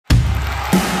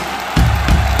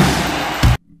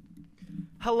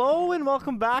Hello and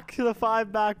welcome back to the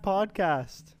Five Back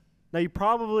Podcast. Now you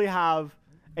probably have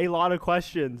a lot of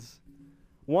questions.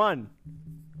 1,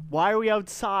 why are we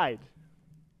outside?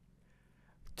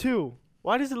 2,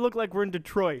 why does it look like we're in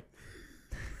Detroit?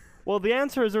 Well, the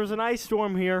answer is there was an ice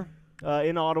storm here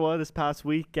in Ottawa this past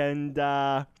week, and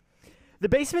the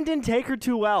basement didn't take her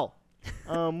too well.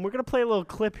 We're going to play a little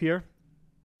clip here.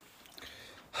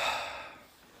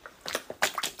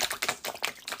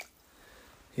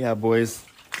 Yeah, boys.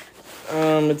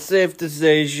 It's safe to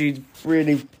say she's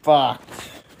pretty fucked.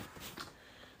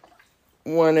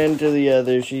 One end to the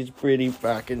other, she's pretty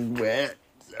fucking wet.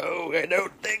 So I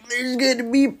don't think there's gonna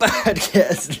be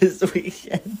podcasts this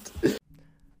weekend.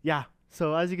 Yeah,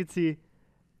 so as you can see,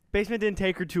 basement didn't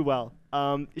take her too well.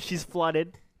 She's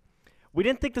flooded. We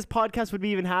didn't think this podcast would be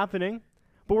even happening,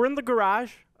 but we're in the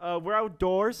garage. We're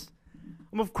outdoors.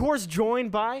 I'm, of course,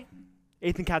 joined by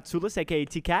Ethan Katsoulis, a.k.a.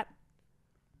 T-Cat.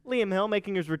 Liam Hill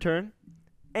making his return.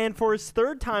 And for his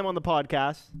third time on the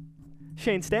podcast,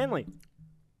 Shane Stanley.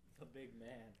 The big man.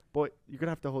 Boy, you're going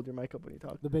to have to hold your mic up when you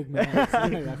talk. The big man. I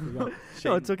forgot.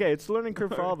 No, it's okay. It's a learning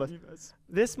curve for all of us.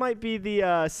 This might be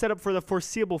the setup for the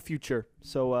foreseeable future.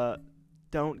 So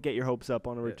don't get your hopes up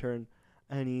on a return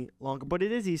any longer. But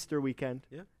it is Easter weekend.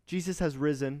 Yeah. Jesus has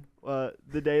risen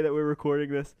the day that we're recording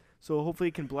this. So hopefully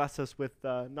he can bless us with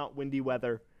not windy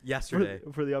weather Yesterday.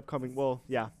 for the upcoming. Well,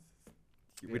 yeah.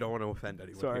 We don't want to offend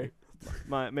anyone. Sorry.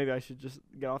 Maybe I should just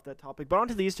get off that topic. But on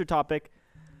to the Easter topic.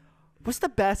 What's the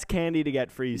best candy to get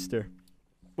for Easter?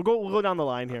 We'll go down the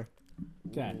line here.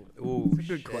 Okay. Ooh, That's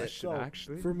a good question, So,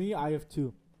 actually. for me, I have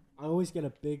two. I always get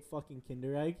a big fucking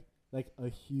Kinder Egg, like a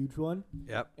huge one,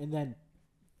 Yep. and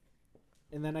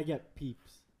then I get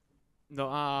Peeps. No,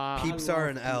 Peeps I are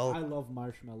love an L. I love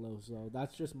marshmallows, so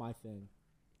that's just my thing.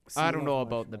 I don't love know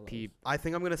about the marshmallows. peep. I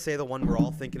think I'm gonna say the one we're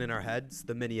all thinking in our heads,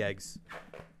 the mini eggs,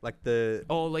 like the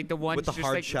Oh, like the ones with the just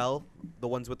hard like shell, the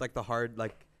ones with like the hard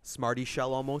like Smartie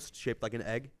shell almost shaped like an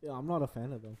egg. Yeah, I'm not a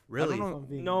fan of them. Really? know. If I'm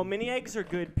being No, honest. mini eggs are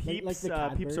good. Peeps, like the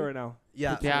Peeps Cadbury? are now.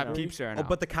 Yeah. The Yeah, Cadbury? peeps are Oh, now.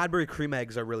 but the Cadbury cream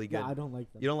eggs are really good. Yeah, I don't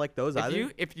like them. You don't like those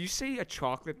either? if you say a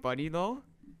chocolate bunny though,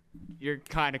 you're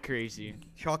kind of crazy.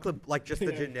 Chocolate, like just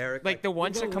the Yeah. generic. Like the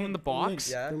ones that come in the box,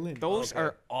 Yeah. The Lindt. those Okay.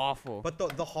 are awful. But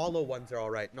the hollow ones are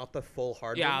all right, not the full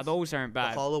hard yeah, ones. those aren't The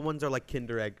bad. hollow ones are like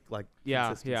Kinder Egg, like Yeah,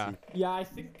 consistency. yeah. Yeah, I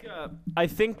think. I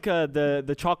think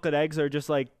the chocolate eggs are just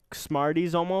like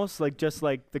Smarties almost, like just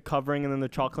like the covering and then the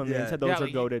chocolate on the Yeah. inside. Those yeah, are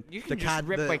like, goated. You The can just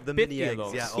rip like the 50 mini of eggs,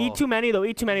 those. yeah. Eat too many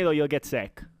though, you'll get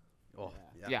sick. Oh,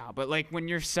 yeah. Yeah, but like when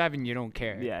you're 7, you don't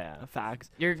care. Yeah, facts.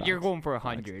 You're Facts. going for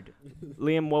 100.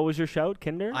 Liam, what was your shout?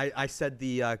 Kinder? I said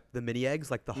the mini eggs,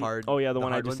 like the hard. Oh, yeah, the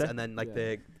one I hard just ones, said? and then like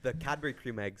Yeah. the Cadbury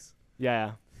cream eggs.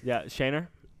 Yeah. Shaner?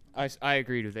 I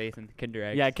agreed with Ethan. Kinder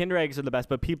eggs. Yeah, Kinder eggs are the best,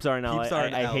 but Peeps are now. Peeps are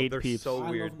an I L. hate They're Peeps. so I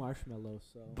weird. love marshmallows,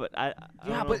 so. But I Yeah,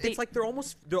 don't but know. it's like they're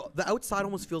the outside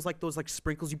almost feels like those like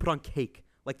sprinkles you put on cake,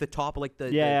 like the top, like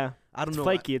the yeah. I don't It's know.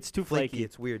 flaky. It's too flaky.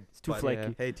 It's weird. It's too but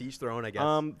flaky. Hey, to each their own, I guess.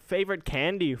 Favorite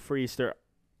candy for Easter?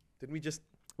 Didn't we just?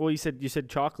 Well, you said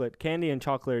chocolate. Candy and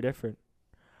chocolate are different.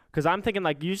 Cause I'm thinking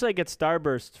like usually I get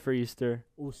Starburst for Easter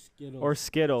Oh, Skittles. or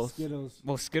Skittles. Skittles.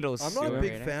 Well, Skittles. I'm not a are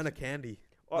big right, eh? fan of candy.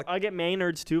 Or Like- I get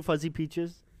Maynards too, Fuzzy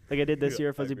Peaches. Like I did this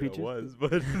year, Fuzzy I mean, Peaches. I was,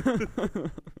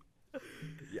 but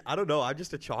yeah, I don't know. I'm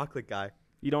just a chocolate guy.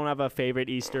 You don't have a favorite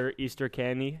Easter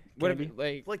candy? What candy? if,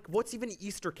 like Like, what's even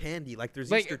Easter candy? Like, there's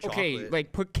like Easter okay, chocolate.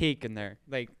 like put cake in there.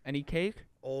 Like any cake?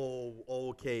 Oh,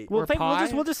 okay. Well, or we'll pie?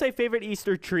 just say favorite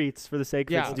Easter treats for the sake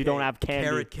of Yeah. it, since you don't Okay, have candy.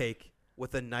 Carrot cake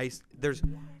with a nice. There's,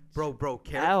 bro,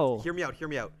 carrot. Ow. Hear me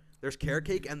out. There's carrot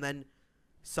cake, and then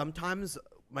sometimes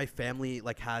my family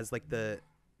like has like the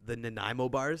Nanaimo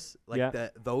bars, like Yeah.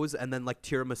 those, and then like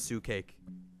tiramisu cake.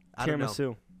 I don't know.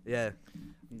 Tiramisu. Yeah.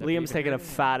 Liam's taking a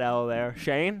fat L there.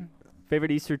 Shane,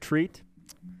 favorite Easter treat?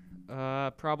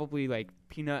 Probably like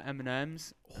peanut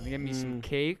M&Ms. And give me some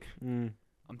cake. Mm.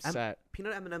 I'm set.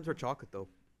 Peanut M&Ms are chocolate though.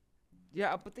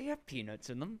 Yeah, but they have peanuts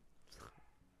in them.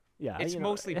 Yeah, It's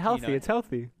mostly healthy. peanut. It's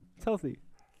healthy. It's healthy.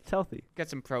 It's healthy. Get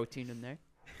some protein in there.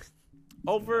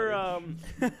 Over well,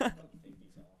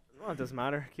 it doesn't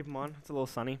matter. Keep them on. It's a little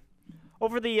sunny.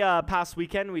 Over the past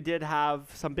weekend, we did have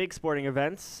some big sporting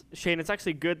events. Shane, it's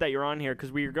actually good that you're on here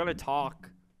because we're going to talk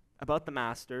about the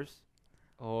Masters.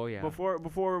 Oh yeah.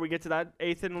 Before we get to that,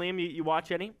 Ethan, Liam, you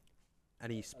watch any?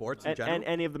 Any sports in general? And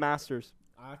any of the Masters?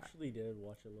 I actually did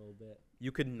watch a little bit.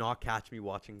 You could not catch me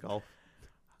watching golf.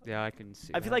 Yeah, I can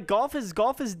see. I feel like golf is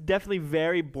definitely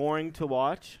very boring to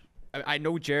watch. I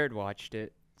know Jared watched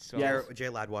it. So Yeah. J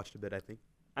Lad watched a bit, I think.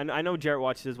 I know Jarrett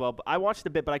watched it as well, but I watched a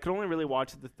bit, but I could only really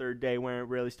watch it the third day when it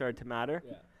really started to matter.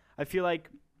 Yeah. I feel like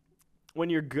when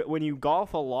you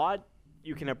golf a lot,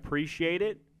 you can appreciate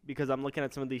it because I'm looking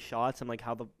at some of these shots. I'm like,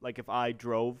 if I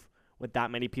drove with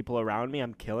that many people around me,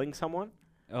 I'm killing someone.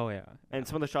 Oh yeah. And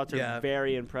some of the shots are Yeah.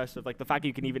 very impressive. Like the fact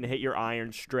you can even hit your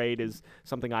iron straight is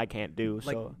something I can't do.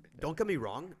 Like, So don't get me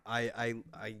wrong. I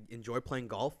enjoy playing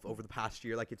golf over the past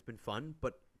year. Like, it's been fun.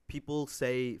 But people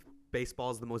say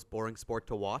baseball is the most boring sport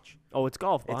to watch. it's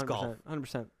golf. It's 100%, golf.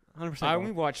 100%. 100%. I golf.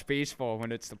 only watch baseball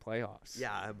when it's the playoffs.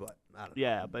 Yeah, but I don't know.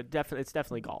 Yeah, but it's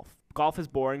definitely golf. Golf is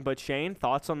boring. But Shane,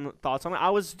 thoughts on it? I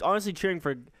was honestly cheering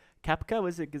for Koepka.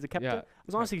 Is it Koepka? Yeah, I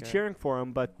was honestly Koepka. cheering for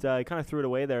him, but he kind of threw it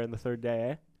away there in the third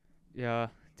day. Yeah.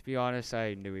 To be honest,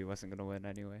 I knew he wasn't gonna win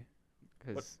anyway,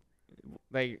 because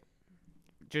like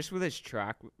just with his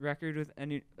track record with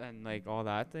and like all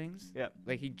that things. Yeah.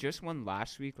 Like he just won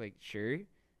last week. Like sure.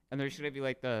 And there's gonna be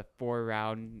like the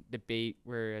 4-round debate,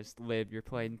 whereas Liv you're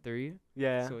playing 3.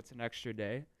 Yeah. So it's an extra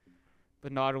day.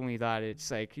 But not only that,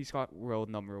 it's like he's got world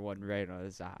number 1 right on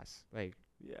his ass. Like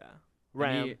Yeah.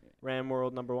 And Ram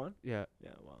world number 1. yeah,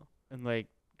 Yeah. Wow. and like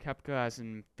Koepka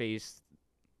hasn't faced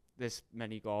this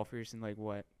many golfers in like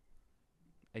what,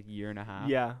 a year and a half.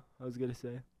 Yeah, I was gonna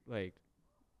say. Like,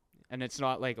 and it's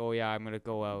not like, oh yeah, I'm gonna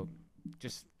go out,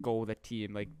 just go with a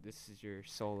team. Like this is your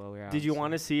solo round. Did you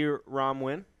want to see Ram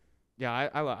win? Yeah,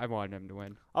 I wanted him to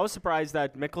win. I was surprised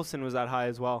that Mickelson was that high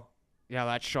as well. Yeah,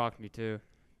 that shocked me too.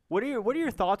 What are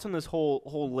your thoughts on this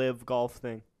whole live golf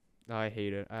thing? No, I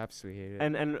hate it. I absolutely hate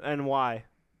it. And why?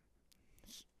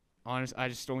 Honest, I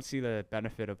just don't see the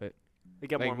benefit of it. They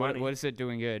get Like, more money. what is it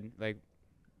doing good? Like,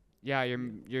 yeah,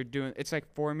 you're doing. It's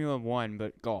like Formula One,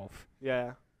 but golf.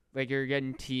 Yeah. Like you're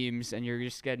getting teams and you're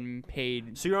just getting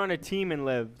paid. So you're on a team in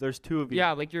live. There's 2 of you.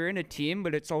 Yeah, like you're in a team,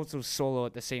 but it's also solo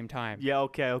at the same time. Yeah.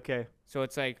 Okay. So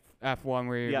it's like F1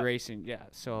 where you're Yeah. racing. Yeah.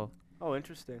 So Oh,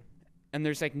 interesting. and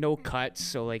there's like no cuts,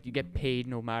 so like you get paid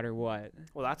no matter what.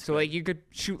 Well, that's So good. like you could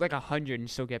shoot like 100 and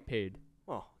still get paid.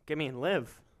 Well, get me in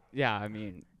live. Yeah, I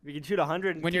mean, You can shoot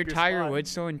 100. And when keep you're your Tiger spot.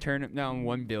 Woods though and turn it down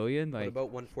 1 billion, What like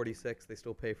about 146? They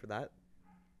still pay for that?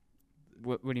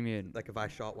 what do you mean? Like, if I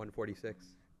shot 146,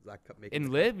 does that make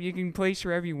In live, you can place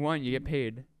wherever you want, you get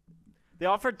paid. They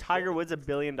offered Tiger Woods $1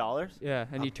 billion. Yeah,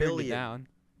 and A you turned it billion. down.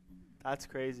 That's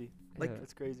crazy. Like- Yeah.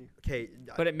 That's crazy. Okay,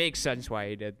 But it makes sense why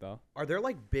he did though. are there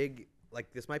like big,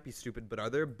 like, this might be stupid, but are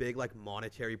there big like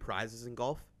monetary prizes in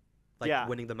golf? Like Yeah.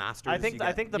 winning the Masters. I you think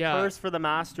get- the Yeah. purse for the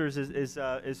Masters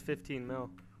is 15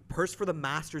 mil. purse for the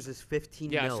Masters is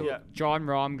 15 Yeah, mil. so Yeah. John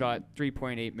Rahm got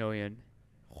 3.8 million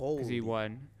Holy. because he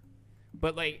won.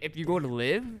 But like if you go to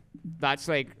live, that's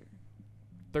like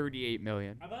 38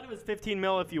 million. I thought it was 15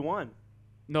 mil if you won.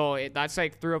 No, that's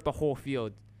like throughout the whole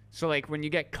field. So like when you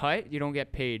get cut, you don't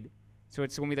get paid. So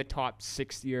it's only the top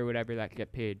 60 or whatever that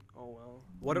get paid. Oh well.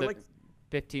 What are The- like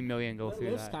 15 million go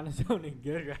through Liv's that. kind of sounding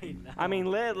good right now. I mean,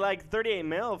 like 38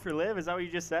 mil for live. Is that what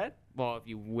you just said? Well, if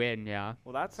you win, yeah.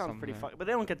 Well, that sounds pretty Somewhere. fun. But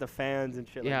they don't get the fans and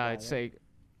shit. Yeah, like it's that, like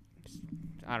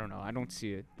I don't know. I don't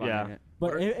see it. Yeah. It.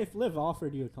 But if Liv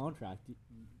offered you a contract,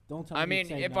 don't tell I me. mean,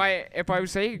 you'd say if no. I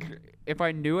was like, if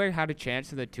I knew I had a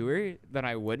chance in the tour, then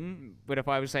I wouldn't. But if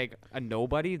I was like a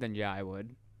nobody, then yeah, I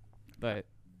would. But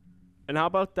And how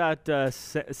about that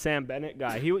Sam Bennett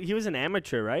guy? He was an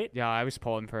amateur, right? yeah, I was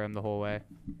pulling for him the whole way.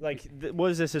 Like,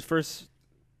 was this his first?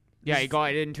 Yeah, he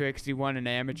got into it because he won an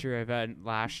amateur event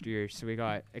last year, so he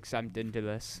got exempted into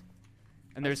this.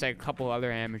 And there's like a couple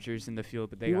other amateurs in the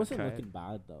field, but they He got wasn't cut. looking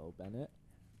bad though, Bennett.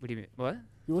 What do you mean? What?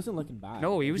 He wasn't looking bad.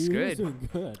 No, he was He good. was doing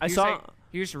good. I He was, saw. like,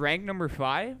 he was ranked number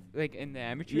 5, like in the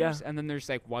amateurs, Yeah. and then there's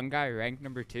like one guy ranked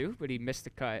number 2, but he missed the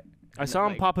cut. I And saw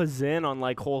then, him pop a zin on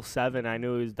like hole 7. I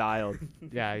knew he was dialed.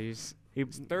 Yeah, he's He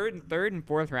third and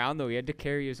fourth round though. He had to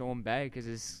carry his own bag because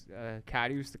his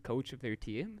caddy was the coach of their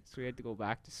team, so he had to go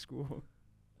back to school.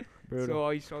 brutal. So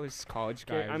all you saw was college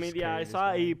guy. I was mean, just yeah, I carrying his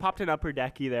saw he bag. popped an upper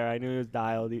decky there. I knew he was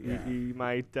dialed. He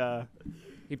might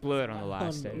He blew it on the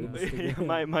last day.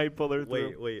 no. he might pull her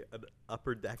through. wait, an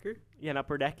upper decker? Yeah, an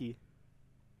upper decky.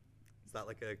 Is that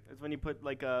like a? It's when you put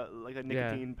like a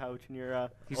nicotine pouch in your.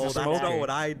 He's Oh, a that's smoker. not what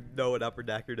I know an upper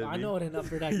decker to I mean. know what an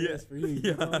upper deck Yeah. is for you. You,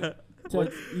 Yeah. know, so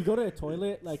you go to a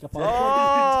toilet like a park.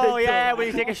 Oh Take yeah, the- when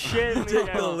you take a shit. and Take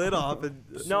you- the lid off and.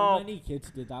 So No. many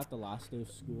kids did that the last day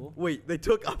of school. Wait, they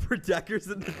took upper deckers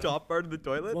in the top part of the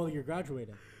toilet? Well, you're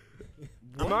graduating.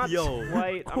 I'm not Yo,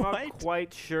 quite. I'm not what?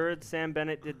 quite sure Sam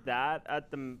Bennett did that at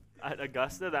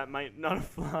Augusta. That might not have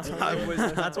flown.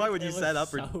 That's why when It you was said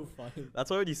upper, so funny. that's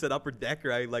why when you said upper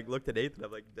decker, I like looked at Nathan.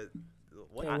 I'm like,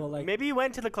 what? Okay, well, like, Maybe he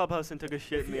went to the clubhouse and took a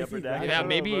shit in the If upper he deck. I Yeah, don't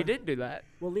maybe know, he but- did do that.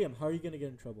 well, Liam, how are you gonna get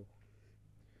in trouble?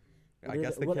 I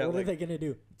guess they what can't are like they gonna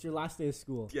do? It's your last day of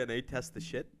school, DNA test the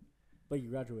shit. but you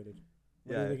graduated.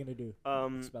 What Yeah. are they gonna do?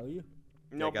 Expel you?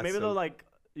 No, guess maybe so. they'll like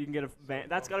You can get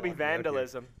that's gotta be fuck, yeah, okay.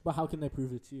 vandalism. But how can they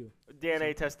prove it's you?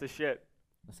 DNA test the shit.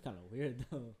 That's kind of weird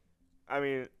though. I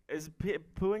mean, is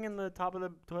pooing in the top of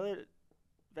the toilet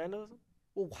vandalism?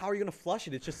 Well, how are you gonna flush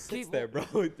it? It just sits there, bro.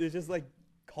 It just like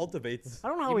cultivates. I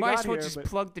don't know how You we might got as well here, just but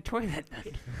plug the toilet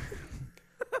then.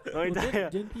 let me Well, tell you,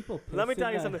 didn't people piss Let me tell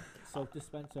in you the something. soap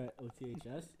dispenser at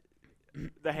OTHS?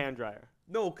 the hand dryer.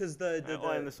 No, because and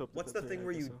the soap what's the dispenser, thing yeah,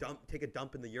 where I you guess so. take a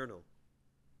dump in the urinal?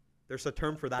 There's a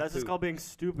term for that That's too. just called being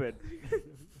stupid.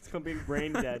 It's called being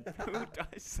brain dead. Who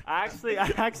does? I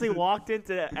actually walked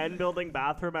into the N building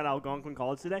bathroom at Algonquin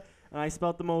College today, and I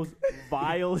smelled the most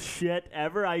vile shit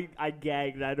ever. I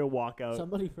gagged. And I had to walk out.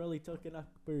 Somebody probably took an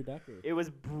upper decker. It was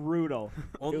brutal.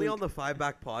 Only was- on the 5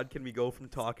 Back Pod can we go from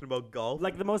talking about golf.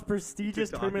 Like the most prestigious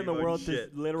Talking tournament in the about world to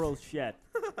shit. literal shit.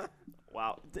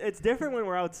 Wow, it's different when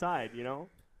we're outside, you know.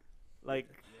 Like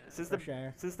since Fresh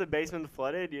air. the basement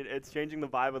flooded, it's changing the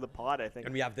vibe of the pod. I think.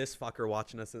 and we have this fucker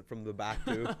watching us from the back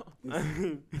too.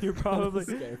 you're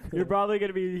probably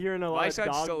gonna be hearing a lot My of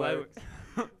side's dog still out.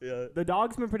 barks. Yeah. The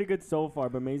dog's been pretty good so far,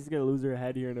 but May's gonna lose her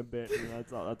head here in a bit. And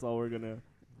that's all we're gonna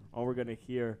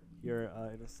hear here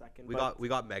in a second. We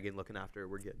got Megan looking after her.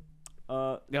 We're good.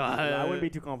 I wouldn't be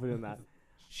too confident in that.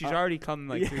 She's already come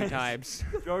like 3 yes. times.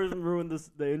 George ruined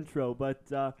the intro, but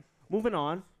moving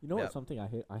on You know Yeah. what's something I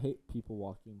hate? I hate people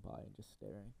walking by and just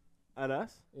staring. at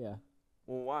us. Yeah.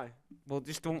 Well, why? Well,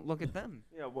 just don't look at them.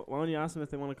 Yeah, why don't you ask them if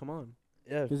they want to come on?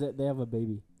 Yeah. Because they have a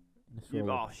baby. In a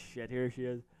stroller. Oh shit! Here she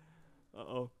is.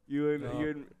 You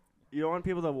No. you don't want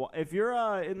people to. If you're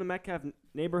in the Metcalf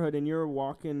neighborhood and you're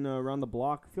walking around the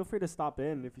block, feel free to stop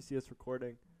in if you see us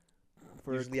recording.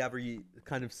 Usually every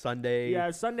kind of Sunday. Yeah,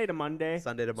 Sunday to Monday.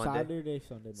 Sunday to Monday. Saturday,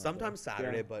 Sunday, Monday. Sometimes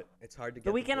Saturday, Yeah. but it's hard to get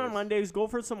The weekend on place. Mondays, go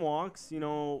for some walks. You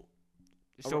know,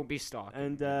 Just don't be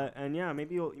stalking. and yeah,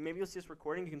 maybe you'll see us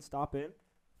recording. You can stop in,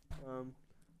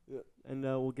 and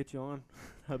we'll get you on.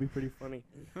 That'd be pretty funny.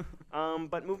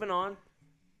 But moving on,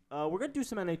 we're gonna do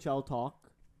some NHL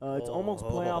talk. It's almost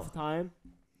playoff time.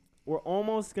 We're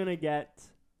almost gonna get.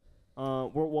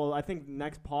 I think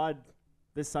next pod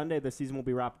this Sunday the season will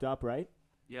be wrapped up, right?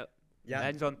 Yep. Yeah.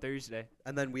 Ends on Thursday.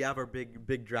 And then we have our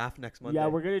big draft next Monday. Yeah,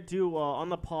 we're gonna do on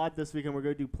the pod this weekend. We're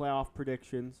gonna do playoff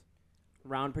predictions,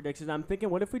 round predictions. I'm thinking,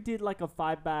 what if we did like a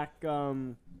 5-back,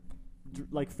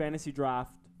 like fantasy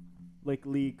draft, like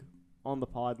league on the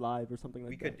pod live or something like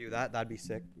we that. could do that. That'd be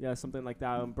sick. Yeah, something like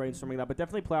that. I'm brainstorming that, but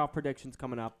definitely playoff predictions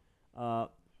coming up.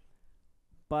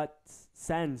 But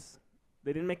Sens,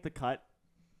 they didn't make the cut.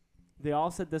 They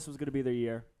all said this was gonna be their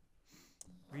year.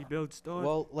 Rebuild store.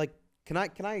 Well, like, can I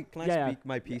Yeah, speak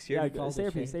my piece here? Yeah, called say it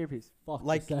your piece. Shane. Say your piece. Fuck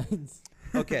Like- the Sens.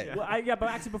 Okay. Well, but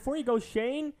actually, before you go,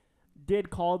 Shane did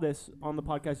call this on the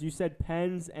podcast. You said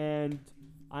Pens and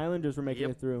Islanders were making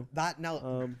Yep. it through. That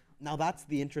now that's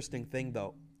the interesting thing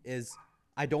though, is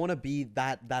I don't want to be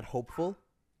that hopeful,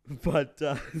 but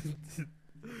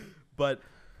but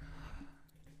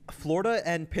Florida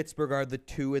and Pittsburgh are the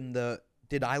two in the.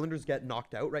 Did Islanders get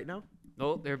knocked out right now?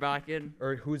 No, they're back in.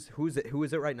 Or who is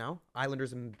it right now?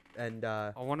 Islanders and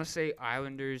I want to say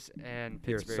Islanders and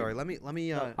here. Pittsburgh. Sorry, let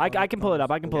me. I can pull it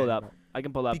up. I can pull it Okay. up. I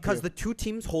can pull it up. Because too. the two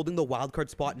teams holding the wild card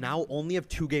spot now only have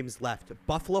 2 games left.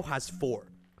 Buffalo has 4.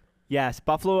 Yes,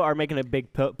 Buffalo are making a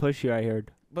big push here, I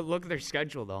heard. But look at their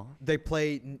schedule though. They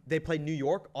play New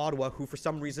York, Ottawa, who for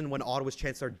some reason when Ottawa's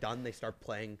chances are done, they start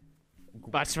playing.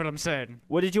 That's what I'm saying.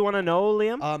 What did you want to know,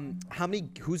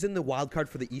 Liam? Who's in the wild card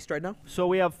for the East right now? So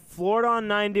we have Florida on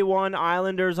 91,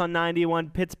 Islanders on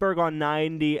 91, Pittsburgh on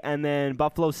 90, and then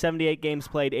Buffalo 78 games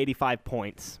played, 85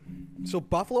 points. So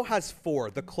Buffalo has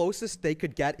 4. The closest they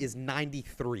could get is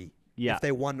 93. Yeah. If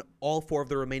they won all 4 of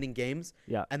the remaining games.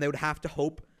 Yeah. And they would have to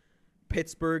hope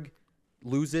Pittsburgh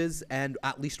loses and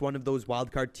at least one of those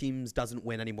wild card teams doesn't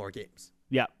win any more games.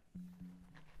 Yeah.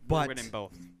 But We're winning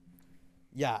both.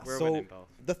 yeah, We're so winning both.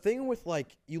 the thing with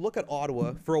like you look at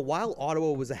Ottawa, for a while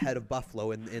Ottawa was ahead of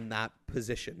Buffalo in that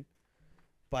position.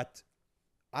 But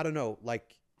I don't know,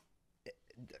 like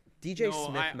DJ No,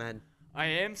 Smith, man. I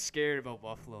am scared about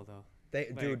Buffalo though.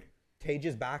 Dude, Tage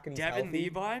is back and he's Devin healthy.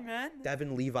 Levi, man.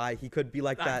 Devin Levi, he could be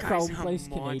like that. guy's Carlton a plays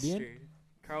monster. Canadian?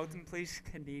 Carlton plays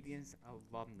Canadians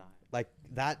alumni. Like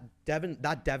that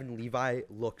Devin Levi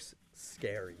looks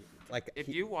scary. Like If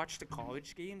you watch the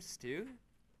college games too,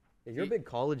 you're a big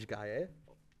college guy, eh?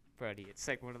 Freddie, it's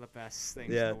like one of the best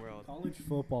things Yeah. in the world. College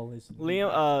football is.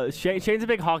 Liam, Shane's a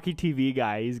big hockey TV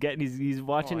guy. He's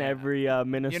watching yeah. every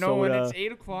Minnesota. You know, when it's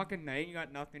 8 o'clock at night, you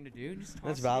got nothing to do. Just toss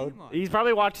That's the valid. game on. He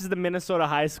probably watches the Minnesota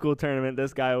high school tournament.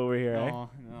 This guy over here, eh?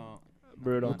 No.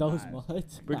 Brutal. With those bad. much.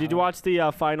 But did you watch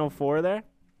the Final Four there?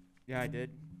 Yeah, I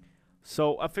did.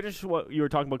 So I finished what you were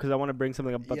talking about because I want to bring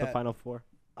something up about the Yeah. Final Four.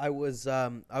 I was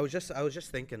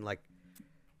just thinking, like,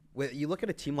 you look at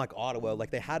a team like Ottawa,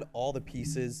 like they had all the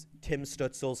pieces. Tim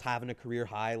Stutzel's having a career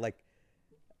high, like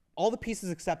all the pieces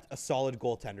except a solid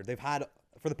goaltender. They've had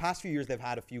for the past few years, they've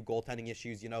had a few goaltending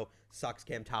issues. You know, sucks.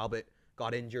 Cam Talbot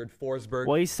got injured. Forsberg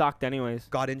Well, he sucked anyways.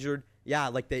 got injured. Yeah,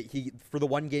 like he for the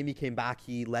one game he came back,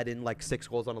 he let in like 6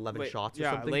 goals on 11 shots or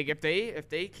yeah, something. like if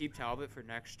they keep Talbot for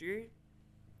next year,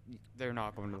 they're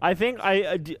not going to. I think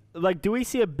do we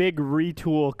see a big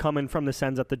retool coming from the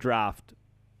Sens at the draft?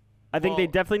 I think they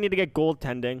Well- definitely need to get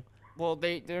goaltending. Well,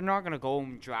 they're not going to go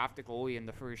and draft a goalie in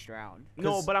the first round.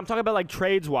 No, but I'm talking about like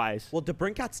trades wise. Well,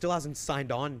 DeBrincat still hasn't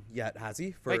signed on yet, has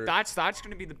he? For Like that's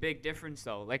going to be the big difference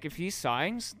though. Like if he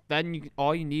signs, then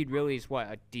all you need really is what,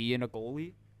 a D and a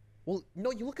goalie. well,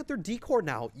 no, you look at their decor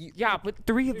now. Yeah, but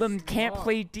 3 of them can't not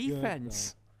play good,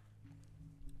 defense.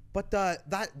 But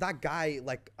that guy,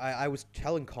 like I was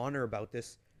telling Connor about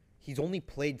this. He's only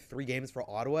played 3 games for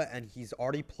Ottawa, and he's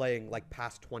already playing like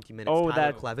past 20 minutes. Oh,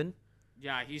 Tyler that- Clevin.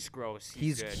 Yeah, he's gross.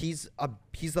 He's good.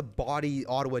 He's the body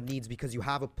Ottawa needs because you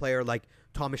have a player like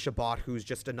Thomas Chabot, who's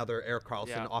just another Eric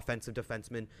Carlson Yeah. offensive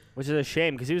defenseman. Which is a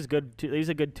shame because he was good. He was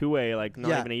a good two-way like not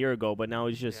Yeah. even a year ago, but now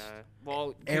he's just. Yeah.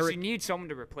 Well, because Eric- you need someone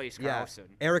to replace Yeah, Carlson.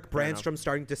 Eric Fair enough. Brandstrom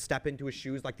starting to step into his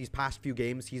shoes. Like these past few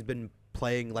games, he's been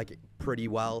playing like pretty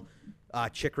well.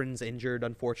 Chikrin's injured,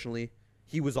 unfortunately.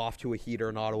 He was off to a heater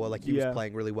in Ottawa. Like he Yeah. was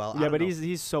playing really well. I Yeah, don't but know.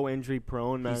 he's so injury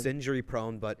prone, man. He's injury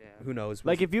prone, but Yeah. who knows?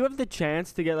 Like if you have the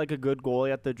chance to get like a good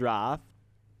goalie at the draft,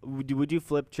 would you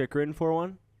flip Chikrin for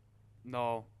one?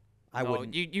 No, I no,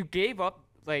 wouldn't. You gave up.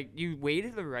 Like you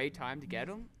waited the right time to get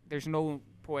him. There's no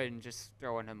point in just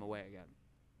throwing him away again.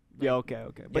 Yeah, okay.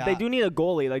 But they Yeah. do need a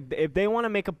goalie. Like if they want to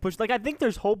make a push, like I think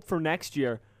there's hope for next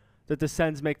year that the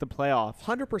Sens make the playoffs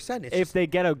 100%. It's if just, they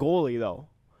get a goalie though.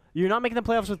 You're not making the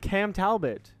playoffs with Cam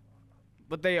Talbot.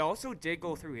 But they also did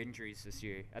go through injuries this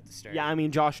year at the start. Yeah, I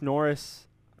mean Josh Norris.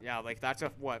 Yeah, like that's a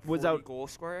what, Was 40 out- goal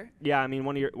scorer? Yeah, I mean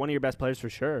one of your best players for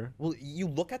sure. well, you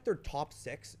look at their top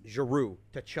 6: Giroux,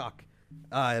 Tkachuk,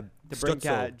 DeBrincat,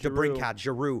 Stützle, DeBrincat,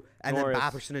 Giroux, and Norris.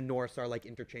 then Batherson and Norris are like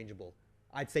interchangeable.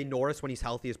 I'd say Norris, when he's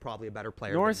healthy, is probably a better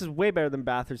player Norris is way better than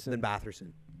Batherson. than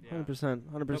Batherson. Yeah. 100%,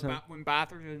 100%. When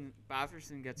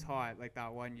Batherson gets hot like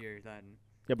that one year, then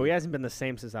Yeah, but he hasn't been the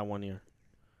same since that one year.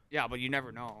 yeah, but you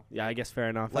never know. Yeah, I guess fair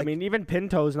enough. I Like- mean, even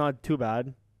Pinto's not too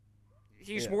bad.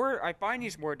 He's Yeah. more. I find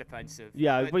he's more defensive.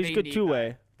 Yeah, but he's they good need two-way.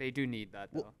 that. They do need that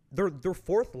though. Well, their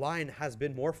fourth line has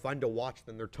been more fun to watch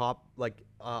than their top, like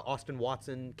Austin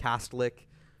Watson, Kastlick.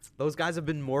 Those guys have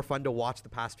been more fun to watch the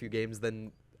past few games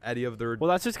than any of their. Well,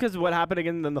 that's just because what happened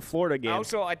again in the Florida game. I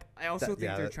also think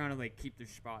yeah, they're that- trying to like keep their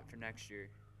spot for next year.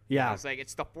 yeah, It's like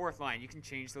it's the 4th line. You can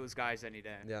change those guys any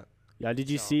day. yeah, yeah. Did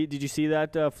you So- see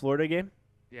that Florida game?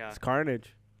 Yeah. It's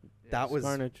carnage. that It's was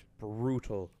carnage.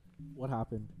 brutal. What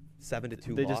happened?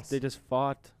 7-2 They loss. just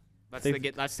fought, That's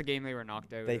they've- that's the game they were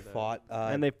knocked out. They of the- fought.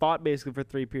 and they fought basically for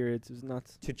 3 periods. It was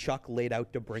nuts. Chuck laid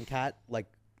out DeBrincat, like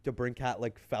DeBrincat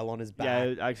like fell on his Yeah, back.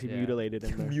 it actually Yeah. mutilated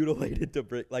him there. Mutilated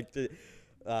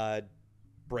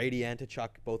Brady and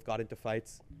Chuck both got into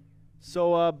fights.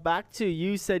 So back to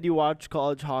you said you watch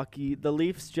college hockey. The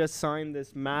Leafs just signed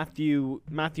this Matthew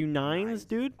Nines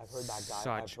dude. I've heard that guy. Such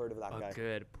I've heard of that a guy.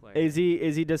 good player. Is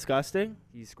he disgusting?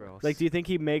 He's gross. Like, do you think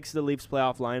he makes the Leafs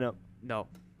playoff lineup? no,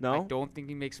 No. I don't think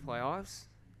he makes playoffs.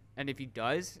 And if he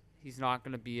does, he's not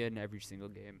gonna be in every single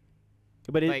game.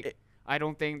 But Like, I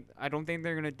don't think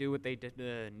they're gonna do what they did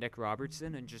to Nick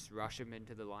Robertson and just rush him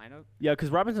into the lineup. yeah, because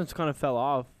Robinson's kind of fell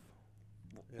off.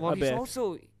 Well, A bit.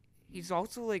 he's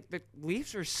also like the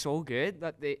Leafs are so good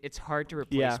that it's hard to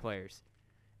replace Yeah. players.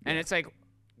 And it's like,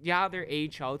 yeah, their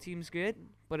AHL team's good,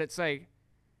 but it's like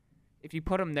if you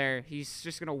put him there, he's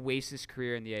just gonna waste his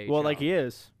career in the AHL. Well, like he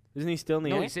is. Isn't he still in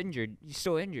the No, A? he's injured. He's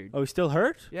still injured. Oh, he's still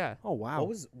hurt? Yeah. Oh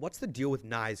wow. What's the deal with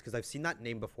Nyes? Because I've seen that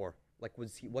name before. Like,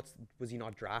 was he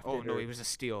not drafted? Oh no, or- he was a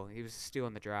steal. He was a steal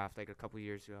in the draft like a couple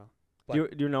years ago. do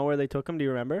you know where they took him? Do you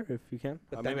remember? If you can.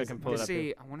 But Maybe then I is can it- pull it up.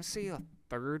 here. I want to say a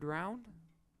 3rd round.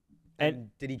 And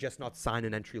did he just not sign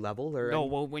an entry level or? No,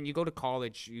 well, when you go to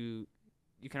college, you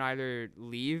can either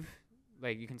leave,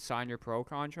 like you can sign your pro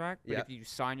contract, but Yeah. if you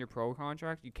sign your pro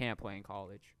contract, you can't play in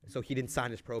college. So he didn't sign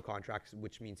his pro contract,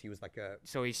 which means he was like a.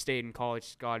 So he stayed in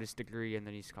college, got his degree, and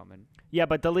then he's coming. Yeah,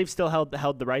 but the Leafs still held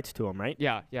the rights to him, right?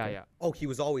 Yeah, yeah, yeah. Oh, he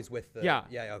was always with the. Yeah.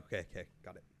 Yeah. Okay.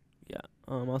 Got it. Yeah.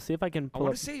 I'll see if I can I pull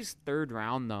want up. to say he's 3rd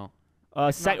round though.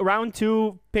 Sec- round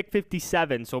 2, pick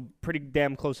 57. So pretty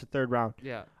damn close to 3rd round.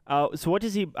 Yeah. So what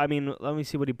does he? I mean, let me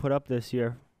see what he put up this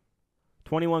year.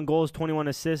 21 goals, 21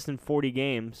 assists in 40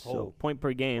 games. So Oh. point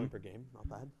per game. Point per game, not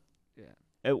bad.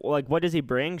 Yeah. Like, what does he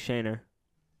bring, Shaner?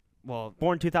 Well,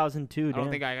 Born 2002. I don't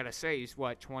Damn. think I gotta say he's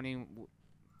what 20,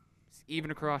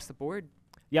 even across the board.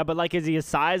 Yeah, but like, is he a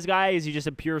size guy? Is he just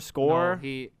a pure No, scorer?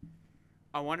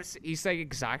 I want to say he's like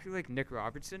exactly like Nick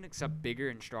Robertson, except bigger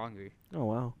and stronger. Oh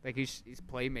wow. Like he's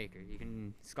playmaker.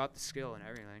 He's got the skill and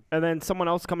everything. And then someone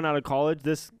else coming out of college.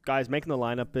 This guy's making the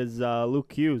lineup is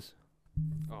Luke Hughes.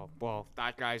 Oh well,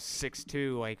 that guy's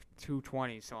 6'2", like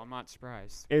 220. So I'm not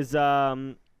surprised. Is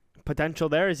potential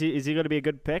there? Is he going to be a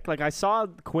good pick? Like I saw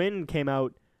Quinn came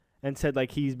out and said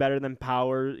like he's better than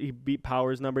Power. He beat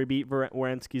Power's number, he beat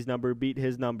Werenski's number, beat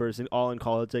his numbers all in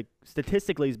college. Like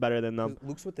statistically, he's better than them.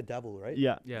 Luke's with the Devil, right?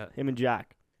 Yeah, Yeah. him and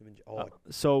Jack. Oh,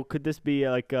 So could this be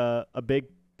like a big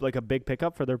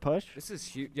pickup for their push? This is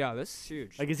huge. Yeah, this is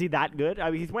huge. Like, is he that good? I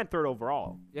mean, he went third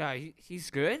overall. Yeah, he's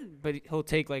good, but he'll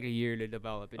take like a year to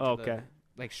develop into Okay. the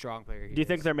like strong player. Do you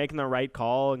think they're making the right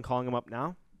call and calling him up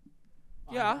now?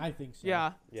 Yeah. I think so.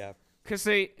 Yeah, yeah. cause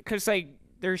like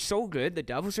they're so good. The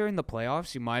Devils are in the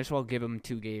playoffs. You might as well give them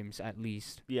 2 games at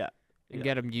least Yeah. and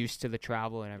get them used to the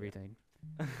travel and everything.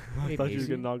 I Hey, thought you were Pacey.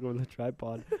 gonna knock over the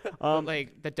tripod. But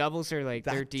like the Devils are like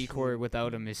their That decor team-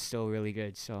 without him is still really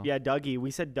good. So Yeah, Dougie.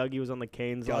 We said Dougie was on the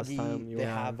Canes last time. Dougie, they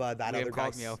have that Liam other guy,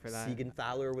 called me out for that.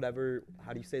 Siegenthaler or whatever.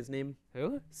 How do you say his name?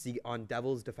 who? On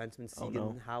Devils defenseman Oh, no.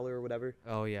 Siegenthaler or whatever.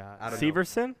 Oh yeah, I don't know.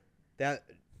 Severson? That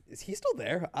is he still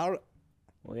there? I don't.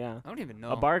 Well, yeah. I don't even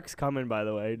know. A bark's coming, by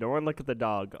the way. No one look at the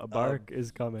dog. A bark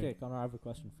is coming. Okay, Connor, I have a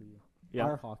question for you. Yeah.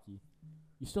 Our hockey.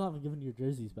 You still haven't given your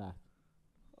jerseys back.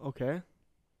 Okay.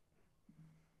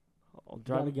 I'll You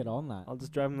gotta drive. get on that. I'll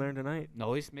just drive him there tonight.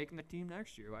 No, he's making the team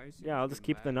next year. Why is he? Yeah, I'll just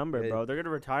keep the number, Yeah. bro. They're gonna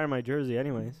retire my jersey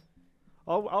anyways.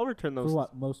 I'll return For those.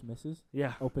 what? Most misses?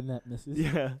 Yeah. Open net misses?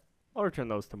 Yeah. I'll return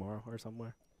those tomorrow or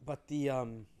somewhere. But the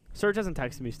Serge hasn't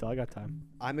texted me still. I got time.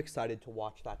 I'm excited to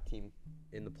watch that team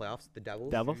in the playoffs. The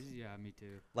Devils. Devils? Yeah, me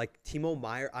too. Like Timo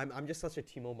Meyer. I'm just such a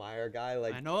Timo Meyer guy.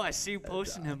 Like I know. I see you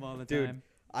posting him all the dude, time.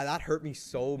 that hurt me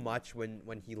so much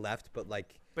when he left. But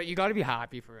like But you got to be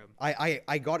happy for him.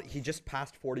 I got he just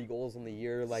passed 40 goals in the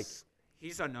year. Like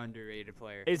He's an underrated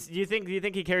player. Do you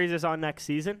think he carries this on next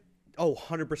season? oh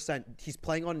 100%. He's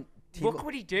playing on. Look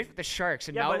what he did with the Sharks,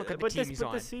 and now look at the team he's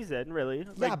on. this season, really.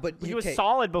 Yeah, Like, but he was okay.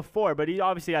 solid before, but he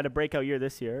obviously had a breakout year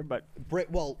this year. But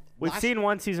Well, we've seen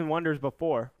one season wonders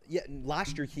before. Yeah,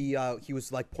 last year he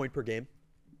was like point per game,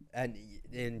 and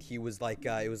he was like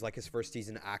it was like his first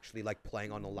season actually like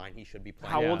playing on the line he should be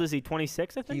playing. How Yeah. old is he?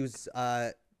 26, I think. He was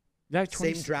Yeah, same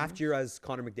 26. draft year as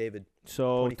Connor McDavid,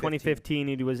 So 2015. 2015,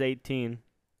 he was 18.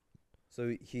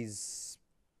 so he's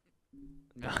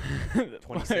Why are you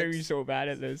 26? so bad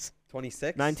at this?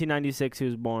 26, 1996, he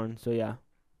was born. So yeah,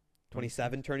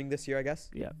 27 turning this year, I guess.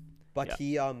 yeah. But Yeah.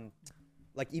 he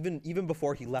like even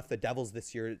before he left the Devils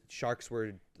this year, Sharks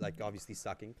were like obviously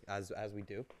sucking as we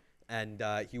do, and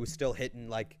he was still hitting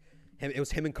like him. It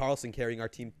was him and Carlson carrying our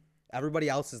team. Everybody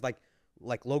else is like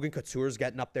Logan Couture's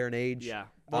getting up there in age. Yeah.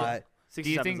 Uh, Do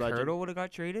you 67's think legend. Hurdle would have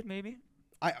got traded? Maybe.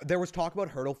 there was talk about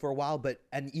Hurdle for a while, but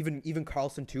and even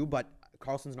Carlson too, but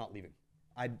Carlson's not leaving.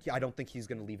 I don't think he's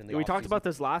gonna leave in the. We talked offseason. about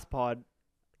this last pod,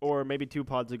 or maybe 2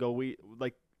 pods ago.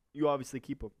 You obviously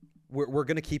keep him. We're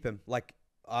gonna keep him. Like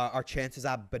our chances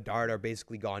at Bedard are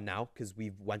basically gone now because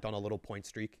we've went on a little point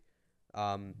streak.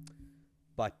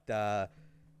 But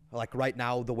like right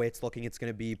now, the way it's looking, it's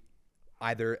gonna be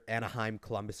either Anaheim,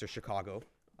 Columbus, or Chicago.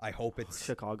 I hope it's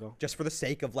Chicago. just for the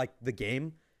sake of like the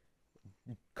game.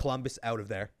 Columbus out of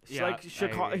there. It's Yeah, like I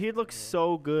Chicago. agree. He looks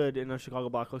so good in a Chicago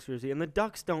Blackhawks jersey, and the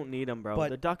Ducks don't need him, bro. But-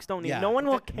 the Ducks don't need. yeah. No one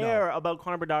will No. care about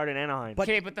Connor Bedard in Anaheim. But-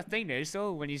 Okay, but the thing is,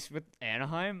 though, when he's with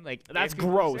Anaheim, like That's if he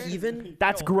goes gross. there, Even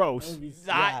That's gross.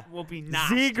 that will be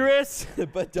nasty. Zegras,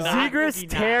 Bedard, That would Zegras, be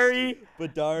Terry,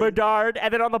 Bedard,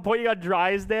 and then on the point you got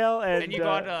Drysdale and. And you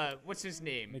got what's his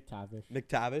name? McTavish.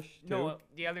 McTavish. No, too.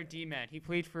 the other D man. He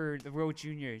played for the Road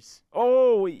Juniors.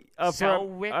 for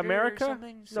Zellweger or America.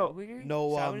 something? No. Zellweger?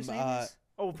 No, Is that what his name is?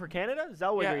 Oh, for Canada,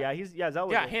 Zellweger. Yeah. Yeah,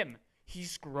 Zellweger. Yeah, him.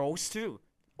 He's gross too.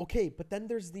 Okay, but then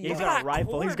there's the. He's Look at got a that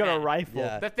rifle. He's got a quarterback. rifle.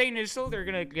 Yeah. The thing is, though, they're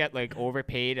gonna get like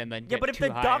overpaid and then Yeah, get but if too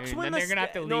the high, Ducks and win then the they're gonna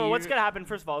have to leave. no, what's gonna happen?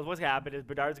 First of all, what's gonna happen is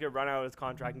Bedard's gonna run out of his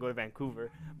contract and go to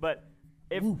Vancouver. But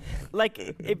if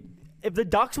if the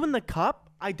Ducks win the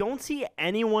cup, I don't see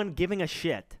anyone giving a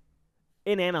shit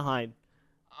in Anaheim.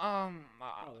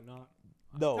 Probably not.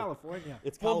 No, California.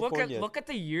 it's Well, California. look at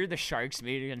the year the Sharks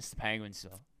made against the Penguins,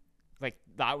 though. Like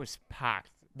that was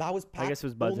packed. That was packed guess it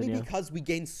was buzzing, only yeah. because we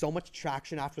gained so much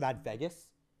traction after that Vegas.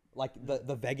 like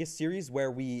the Vegas series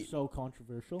where we So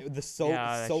controversial. Yeah, so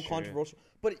that's true. controversial.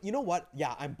 But you know what?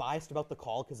 Yeah, I'm biased about the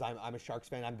call because I'm a Sharks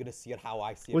fan. I'm gonna see it how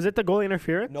I see it. Was it the goalie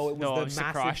interference? No, it was No, the it was the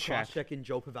massive cross-check. cross-check in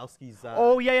Joe Pavelski's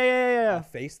Oh yeah.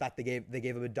 face that they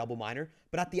gave him a double minor.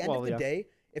 But at the end Well, of the yeah. day,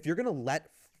 if you're gonna let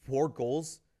 4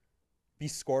 goals be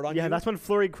scored on Yeah, you, that's when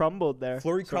Fleury crumbled there.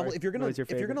 Fleury Sorry, crumble. If you're that was your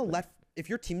favorite, but- if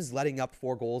your team's letting up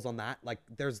 4 goals on that, like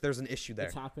there's an issue there.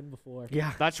 It's happened before.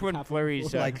 Yeah. That's when happened Fleury's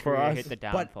before. Like, for career us. hit the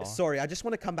downfall. But sorry, I just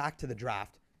want to come back to the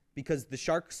draft because the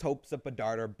Sharks' hopes of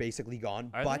Bedard are basically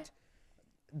gone. Are but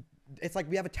it's like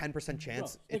we have a 10%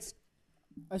 chance. Bro, It's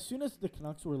As soon as the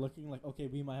Canucks were looking like, okay,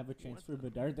 we might have a chance for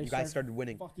Bedard, they you guys started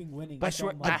winning. fucking winning. I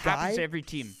swear, so that much. happens to guy- every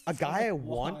team. A guy I Like,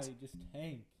 want. why? Just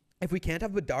tank. If we can't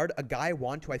have Bedard, a guy I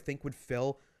want who I think would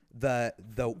fill the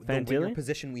winger Fantilli?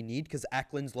 position we need because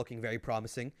Eklund's looking very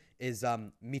promising is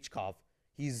Michkov.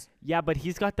 He's Yeah, but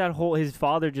he's got that whole. His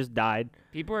father just died.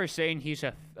 People are saying he's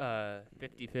a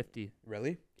 50-50.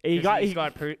 really He got. He He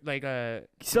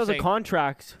still has a like,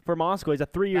 contract for Moscow. He's a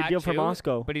 3-year that deal for too,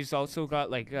 Moscow. But he's also got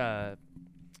like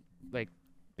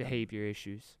behavior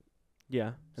issues.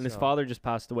 Yeah, and his So- father just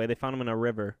passed away. They found him in a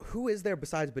river. who is there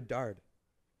besides Bedard?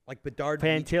 Like Bedard,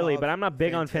 Fantilli, Michkov, but I'm not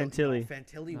big on Fantilli. Fantilli. No,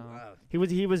 Fantilli, No. wow.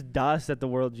 He was dust at the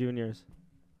World Juniors.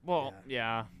 Well,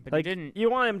 yeah, but Like he didn't you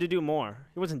want him to do more.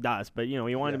 He wasn't dust, but you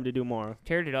want Yeah. him to do more.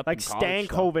 tear it up. Like in college,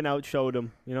 though. Stankoven outshowed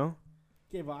him. You know.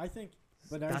 Okay, but I think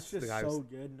That's Bedard's the just guy I so was-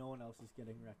 good, no one else is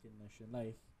getting recognition.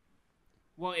 Like,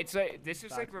 Well, it's like this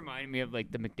is like reminding me of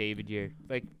like the McDavid year,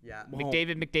 like Yeah, Well-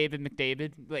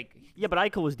 McDavid. Like Yeah, but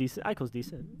Eichel's decent. Eichel's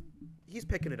decent. he's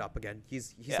picking it up again.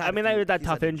 He's Yeah, had I a mean, few- that he's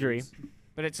tough had injury. injuries.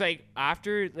 But it's like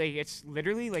after like it's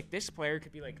literally like this player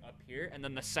could be like up here, and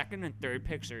then the second and third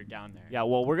picks are down there. Yeah,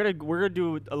 well, we're gonna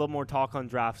do a little more talk on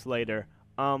drafts later.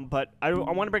 But I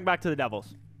want to bring back to the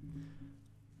Devils.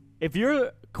 If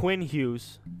you're Quinn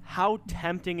Hughes, how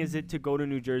tempting is it to go to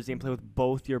New Jersey and play with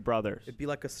both your brothers? It'd be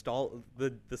like the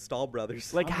Stahl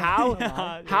brothers. Like I'm how not gonna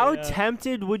lie. how Yeah.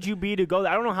 tempted would you be to go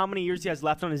there? I don't know how many years he has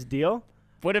left on his deal.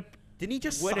 What if? Didn't he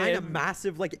just What sign a if-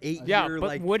 massive like 8 Yeah, year but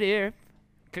like? what if?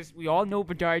 Because we all know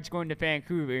Bedard's going to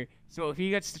Vancouver, so if he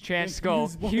gets the chance to go,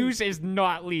 Hughes won't. Hughes is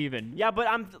not leaving. Yeah, but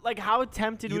I'm like, how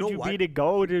tempted You would know you what? be to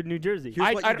go to New Jersey? Here's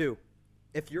I- what I you do.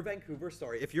 If you're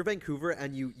Vancouver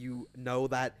and you know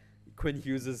that Quinn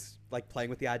Hughes is like playing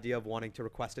with the idea of wanting to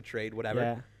request a trade, whatever.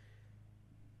 Yeah.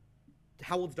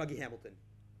 How old's Dougie Hamilton?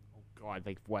 God,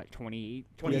 like what, 28?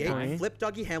 28. 28. Flip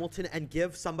Dougie Hamilton and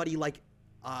give somebody like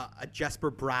a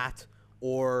Jesper Bratt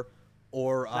or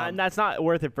And that's not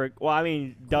worth it for. Well, I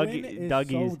mean, Quinn is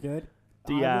Dougie's. so good.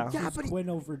 Yeah. I would Yeah, choose but he- Quinn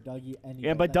over Dougie any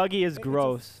Yeah, day. but Like, Dougie is it's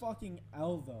gross. a fucking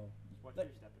L though.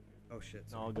 oh shit.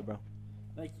 No, all good, bro.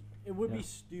 Like, it would Yeah. be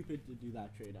stupid to do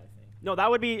that trade. I think. No, that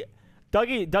would be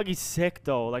Dougie's sick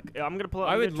though. Like I'm gonna pull.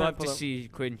 I I'm would gonna try love pull to up- see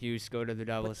Quinn Hughes go to the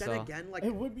But Devils. then though. again, like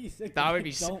It would be sick. That but would I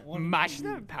be don't want him to imagine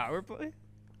leave. that power play.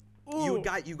 you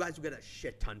guys would get a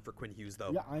shit ton for Quinn Hughes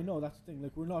though. Yeah, I know that's the thing.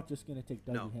 Like, we're not just gonna take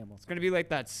Dougie No. Hamilton. It's gonna be like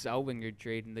that Selwinger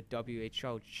trade in the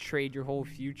WHL. Trade your whole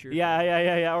future.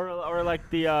 Yeah. Or like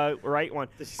the right one.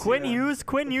 Did you see Quinn that? Hughes.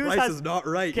 Quinn Hughes Price has. is not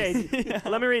right. Okay,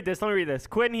 let me read this.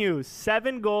 Quinn Hughes,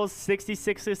 7 goals,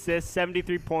 66 assists,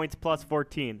 73 points, plus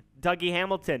 14. Dougie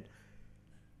Hamilton,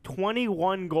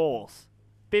 21 goals,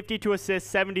 52 assists,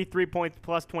 73 points,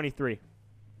 plus 23.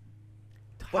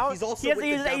 But he's also with the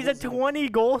he's a Devils. 20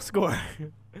 goal scorer.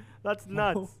 That's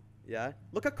nuts. Yeah.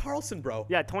 Look at Carlson, bro.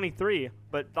 Yeah, 23,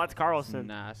 but that's Carlson.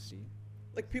 Nasty.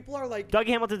 Like people are like, Dougie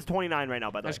Hamilton's 29 right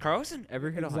now, by the way. Has Carlson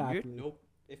ever hit 100? Exactly. nope.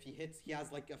 If he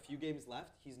has like a few games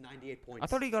left, he's 98 points. I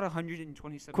thought he got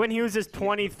 127. Quinn Hughes is The closest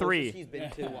 23. He's been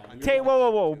to 100.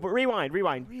 Whoa.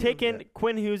 Rewind. Take in Really?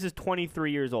 Quinn Hughes is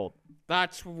 23 years old.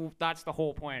 That's the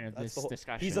whole point of That's this the whole-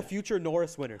 discussion. He's a future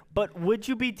Norris winner. But would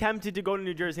you be tempted to go to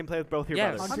New Jersey and play with both your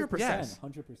Yes. brothers? 100%. Yes.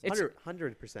 100%. It's-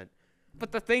 100%.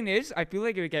 But the thing is, I feel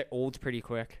like it would get old pretty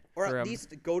quick. Or for at him.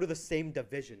 least go to the same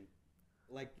division.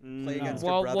 Like play No. against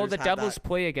your Well, brothers. the have Devils that-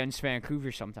 play against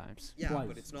Vancouver sometimes. Yeah, twice,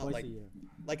 but it's not twice like a year.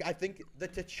 I think the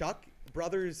Tkachuk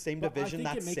brothers same But division.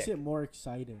 I think That's it makes sick. it more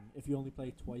exciting if you only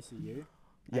play twice a year.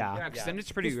 Yeah. Yeah, 'cause Yeah. then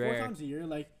it's pretty 'Cause rare. 4 times a year,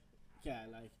 like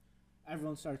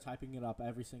everyone starts hyping it up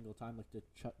every single time, like the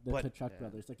But- Tkachuk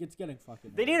brothers. Like, it's getting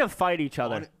fucking. They need to fight each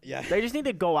other. Yeah. They just need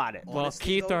to go at it. Well, Honestly,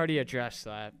 Keith though- already addressed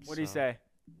that. What do you so say?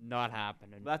 Not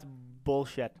happening. That's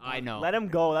bullshit. I know. Let him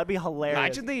go. That'd be hilarious.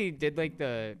 Imagine they did like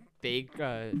the fake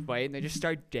fight and they just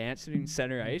start dancing in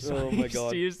center ice. Oh my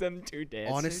God. Use them two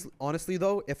dancing. Honestly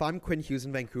though, if I'm Quinn Hughes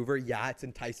in Vancouver, yeah, it's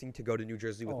enticing to go to New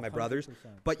Jersey with Oh, my brothers.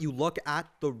 100%. But you look at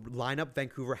the lineup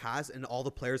Vancouver has and all the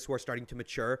players who are starting to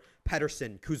mature: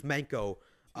 Pedersen, Kuzmenko,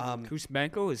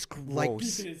 Kuzmenko is gross. Like-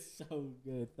 He is so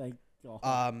good. Thank God.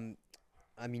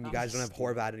 I mean, you guys don't have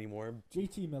Horvat anymore.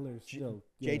 JT Miller is still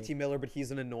good. JT Miller, but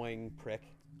he's an annoying prick.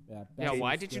 Yeah, yeah, best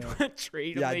why is did you good. not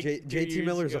trade him? Yeah, like 2 JT years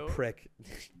Miller's ago? a prick.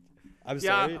 I'm Yeah,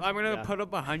 sorry. I'm gonna Yeah. put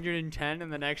up 110,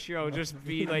 and the next year I'll just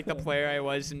be like the player I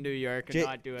was in New York and J-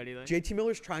 not do anything. JT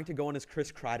Miller's trying to go on his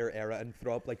Chris Kreider era and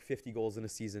throw up like 50 goals in a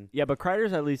season. Yeah, but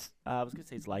Kreider's at least. I was gonna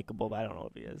say he's likable, but I don't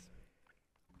know if he is.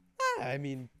 I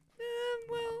mean,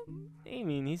 well, I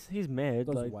mean, he's mid.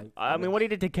 Those Like, white I mean, what he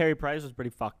did to Carey Price was pretty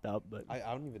fucked up, but I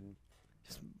don't even.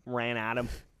 just ran at him,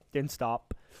 didn't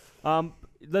stop.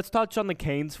 Let's touch on the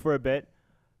Canes for a bit.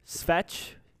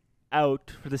 Svetch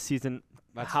out for the season.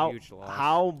 that's how a huge loss.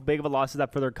 how big of a loss is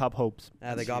that for their Cup hopes? They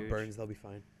That's got huge. Burns. They'll be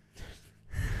fine.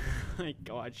 My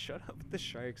God, shut up with the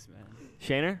Sharks, man.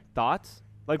 Shaner, thoughts?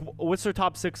 Like, what's their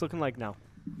top 6 looking like now?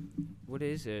 What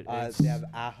is it? They have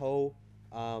Aho.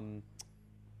 Oh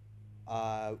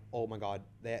my God.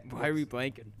 Why are we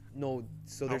blanking? No,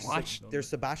 so I there's watched them. there's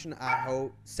Sebastian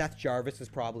Aho. Seth Jarvis is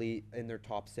probably in their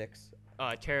top 6.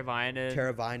 Teravainen.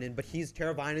 Teravainen, but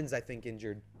Teravainen's I think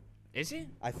injured. Is he?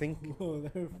 I think. Oh,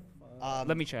 they're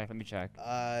Let me check.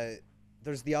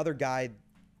 There's the other guy.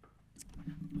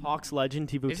 Hawks legend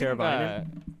Teuvo Isn't,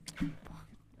 Teravainen.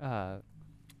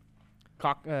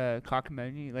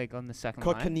 Kotkaniemi, like on the second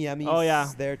line? Kotkaniemi's Oh,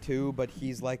 yeah. there too, but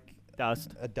he's like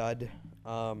Dust. a dud.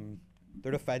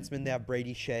 Their defensemen, they have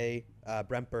Brady Shea,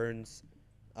 Brent Burns,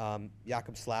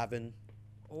 Jakob Slavin.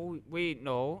 Oh wait,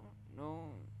 no.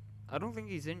 I don't think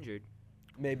he's injured.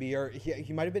 Maybe, or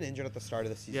he might have been injured at the start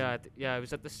of the season. Yeah, it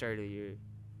was at the start of the year.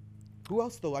 Who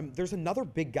else though? There's another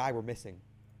big guy we're missing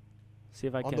See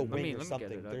if I on can. the Let wing me or get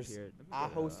something. it up There's here. Let me get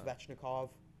Aho it up. Svechnikov.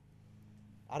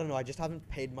 I don't know. I just haven't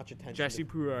paid much attention. Jesse to,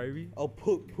 Puljujarvi. oh,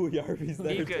 Pujarvi's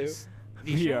there too. Nikas.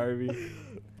 PRV.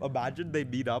 Imagine they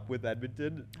meet up with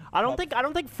Edmonton. I don't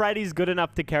think Freddie's good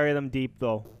enough to carry them deep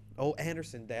though. Oh,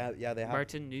 Anderson. They have.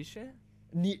 Martin Nisha?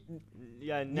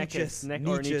 Yeah, Nietzsche's.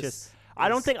 Nietzsche's. I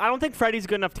don't think Freddie's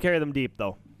good enough to carry them deep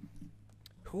though.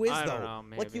 Who is I though? don't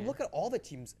know, Like you maybe. look at all the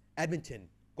teams. Edmonton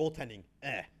goaltending.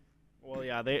 Well,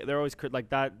 yeah, they're always like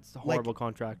that's a horrible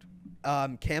contract.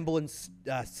 Campbell and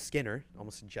Skinner.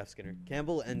 Almost said Jeff Skinner.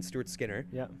 Campbell and Stuart Skinner.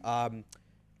 Yeah.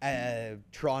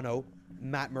 Toronto.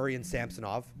 Matt Murray and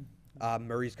Samsonov.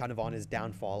 Murray's kind of on his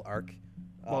downfall arc.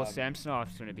 Well,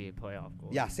 Samsonov's going to be a playoff goal.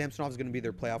 Yeah, Samsonov's going to be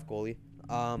their playoff goalie.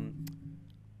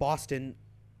 Boston,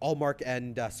 Allmark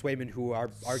and Swayman, who are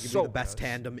arguably So the best gross.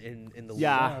 tandem in the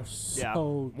Yeah. They are yeah.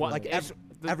 so What, good. Like, is,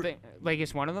 every-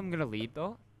 is one of them going to leave,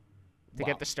 though? To Wow.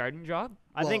 get the starting job?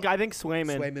 I think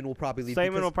Swayman. Swayman will probably leave. Swayman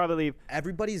because will probably leave.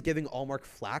 everybody's giving Allmark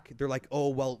flack. They're like, oh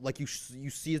well, like you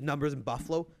see his numbers in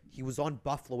Buffalo. He was on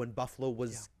Buffalo, and Buffalo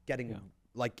was getting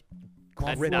like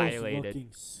That's ripped. not- Buffalo's annihilated. looking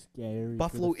scary.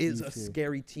 Buffalo for the is a future.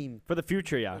 scary team. For the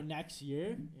future, yeah. For next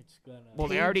year, it's gonna. Well,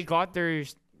 they already got their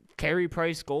Carey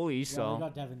Price goalie, Yeah, so. they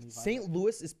got Devin Levi. St.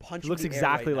 Louis is He punching. looks the air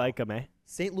exactly right now. like him, eh?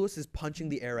 St. Louis is punching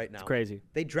the air right now. It's crazy.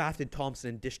 They drafted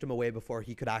Thompson and dished him away before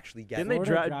he could actually get. Didn't they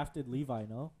Florida dra- drafted Levi,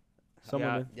 no? Someone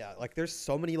Yeah. did. Yeah, like there's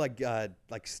so many like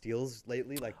steals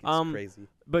lately. Like it's crazy.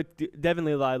 But Devin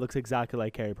Levi looks exactly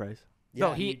like Carey Price. No,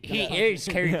 Yeah, he Yeah. is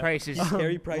Carey Yeah. Price's He's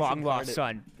Carey Price long lost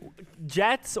incarnate. son.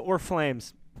 Jets or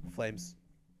Flames? Flames.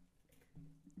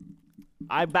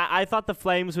 I thought the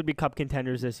Flames would be cup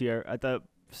contenders this year at the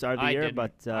start of the I year, didn't.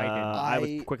 but I didn't. I I-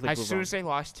 would quickly As move soon on. as they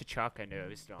lost to Chuck, I knew it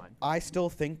was done. I still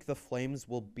think the Flames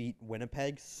will beat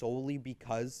Winnipeg solely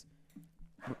because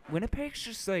Winnipeg's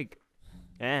just like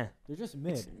Eh. They're just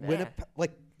mid. Winnipeg,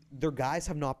 like their guys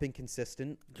have not been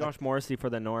consistent. Josh Morrissey for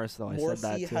the Norris, though. I said Morrissey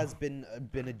that too. has been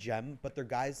a gem, but their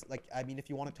guys, like I mean, if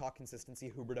you want to talk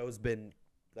consistency, Huberdeau's been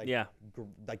like Yeah.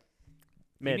 like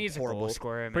he Mid. needs a horrible. goal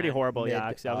scorer, man. Pretty horrible, yeah. Mid,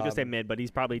 Actually, I was gonna say mid, but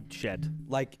he's probably shit.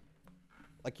 like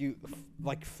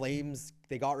Flames.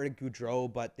 They got rid of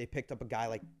Goudreau, but they picked up a guy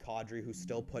like Kadri who's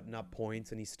still putting up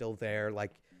points and he's still there.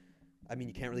 Like, I mean,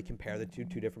 you can't really compare the two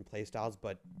different play styles,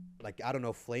 but like I don't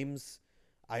know, Flames.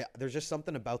 There's just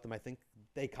something about them. I think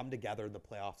they come together in the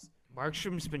playoffs.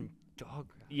 Markstrom's been dog.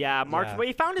 Yeah, Mark. Yeah. Well,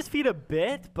 he found his feet a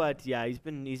bit, but yeah, he's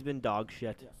been dog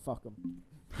shit. Yeah, fuck them.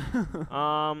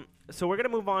 So we're gonna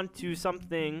move on to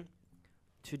something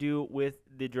to do with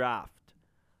the draft.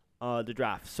 The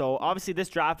draft. So obviously, this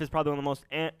draft is probably one of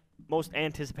the most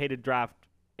anticipated draft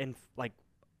in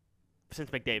since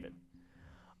McDavid.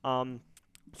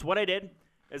 So what I did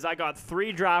is I got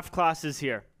 3 draft classes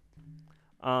here.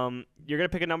 You're gonna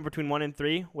pick a number between 1 and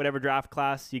 3. Whatever draft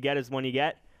class you get is one you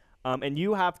get, and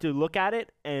you have to look at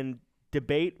it and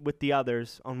debate with the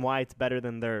others on why it's better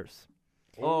than theirs.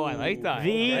 Oh, I like that.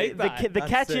 The I like that. the That's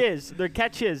catch sick. is their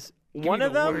catch is Give One me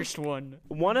of the them. worst one.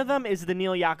 One of them is the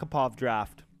Neil Yakupov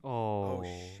draft. Oh.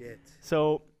 shit.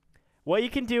 So, what you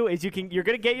can do is you're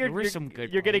gonna get your There were some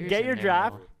good you're gonna players get in your there,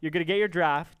 draft. though. You're gonna get your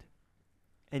draft,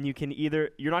 and you can you're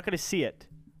not gonna see it,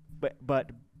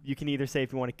 but you can either say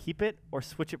if you want to keep it or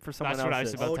switch it for someone That's what I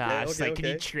was else's. about to Okay, ask. okay, Like, can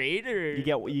you okay. trade or? You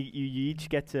get you each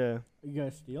get to You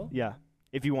gonna steal? yeah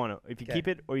if you want to if you Okay. keep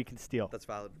it or you can steal. That's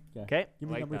valid. Okay, Give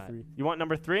me Like number that. 3. you want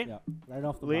number 3? Yeah, right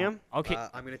off the Liam. Okay.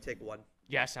 I'm gonna take one.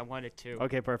 Yes, I wanted to.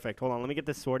 Okay, perfect. Hold on, let me get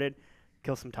this sorted.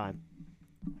 Kill some time.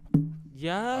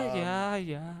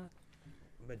 Yeah.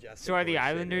 Majestic. So are the or shit.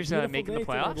 Islanders Beautiful making the day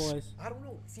today, playoffs? boys. I don't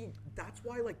know. See, that's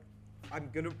why like I'm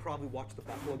gonna probably watch the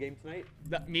Buffalo game tonight.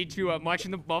 Me too. I'm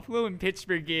watching the Buffalo and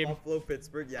Pittsburgh game. Buffalo,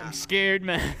 Pittsburgh. Yeah. I'm scared,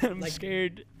 man. I'm Like-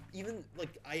 scared. Even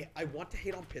like I want to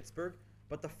hate on Pittsburgh,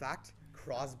 but the fact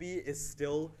Crosby is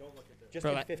still just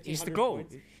Bro, like that- 1,500 he's the goal.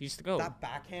 points. He's the goal. That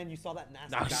backhand, you saw that nasty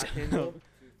That was- backhand goal?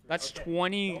 That's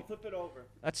 20. flip it over.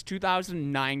 That's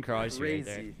 2009 Crosby right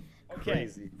there. Crazy. Okay.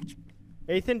 Crazy.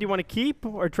 Ethan, do you want to keep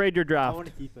or trade your I draft? want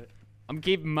to keep it. I'm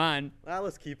keeping mine.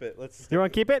 Let's keep it. Let's. You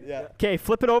want to keep it? Yeah. Okay,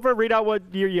 flip it over. Read out what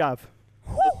year you have.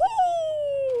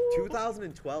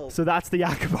 2012. So that's the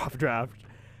Yakupov draft.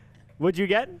 What'd you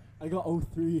get? I got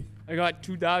 03. I got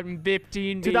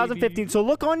 2015. 2015. So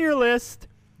look on your list,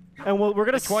 and we're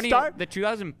gonna The 20. start. The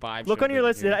 2005. Look should on your be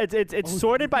list. here. It's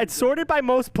sorted by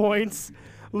most points.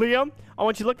 Liam, I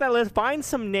want you to look at that list, find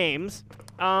some names,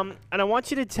 and I want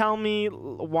you to tell me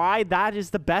why that is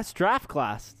the best draft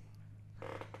class.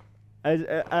 As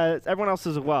everyone else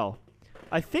as well.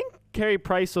 I think Carey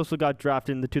Price also got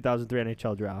drafted in the 2003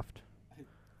 NHL draft.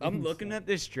 I'm looking at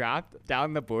this draft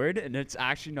down the board, and it's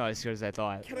actually not as good as I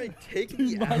thought. Can I take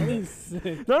the Mine L? is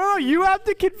sick. No, you have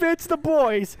to convince the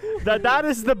boys that that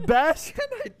is the best. Can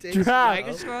I take Draft. the L?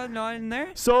 Vegas not in there.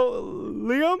 So,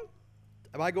 Liam,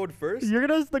 Am I going first? you're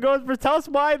gonna go for tell us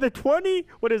why the 20.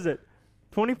 What is it?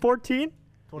 2014 Yeah.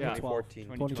 2014.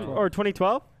 2012. or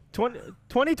 2012?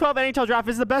 2012 NHL draft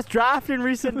is the best draft in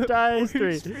recent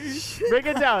history. Break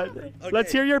it down. Let's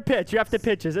Okay. hear your pitch. You have to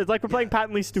pitch it. It's like we're playing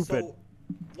patently stupid. So,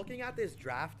 looking at this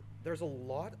draft, there's a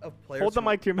lot of players. Hold the who-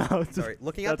 mic to your mouth. Sorry,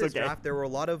 looking at That's this okay. draft, there were a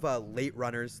lot of late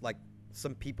runners, like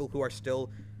some people who are still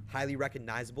highly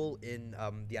recognizable in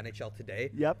the NHL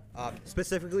today. Yep.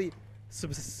 Specifically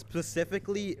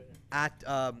at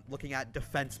looking at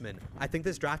defensemen. I think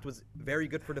this draft was very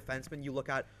good for defensemen. You look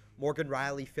at Morgan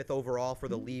Riley, 5th overall for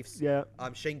the Leafs. Yeah.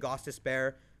 Shane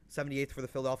Gostisbehere, 78th for the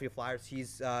Philadelphia Flyers.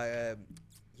 He's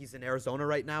in Arizona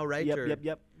right now, right?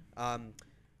 Yep.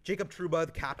 Jacob Trouba,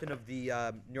 the captain of the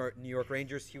New York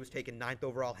Rangers, he was taken 9th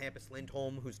overall. Hampus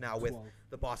Lindholm, who's now with 12.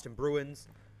 the Boston Bruins.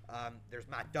 There's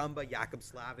Matt Dumba, Jakob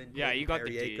Slavin, Yeah, Colton you got the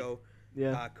D. Parayko,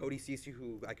 Yeah. Cody Ceci,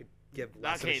 who I could give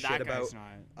less Okay, of a that shit guy's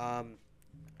about. not.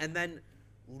 And then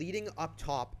leading up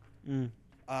top Mm.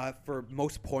 for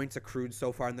most points accrued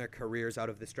so far in their careers out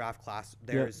of this draft class,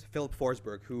 there's Philip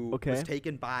Forsberg, who Okay. was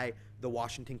taken by the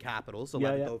Washington Capitals, Yeah,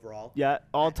 11th yeah. overall. Yeah.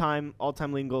 All-time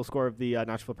leading goal scorer of the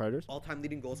Nashville Predators. All-time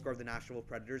leading goal scorer of the Nashville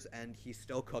Predators, and he's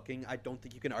still cooking. I don't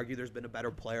think you can argue there's been a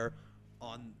better player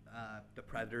on the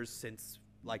Predators since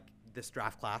like this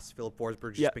draft class. Philip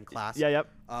Forsberg's just been class. Yeah.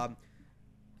 Yep.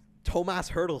 Tomas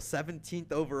Hertl,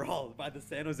 17th overall by the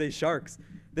San Jose Sharks.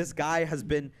 This guy has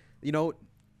been,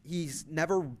 he's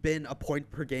never been a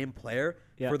point per game player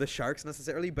Yeah. for the Sharks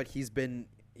necessarily, but he's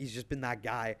just been that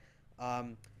guy.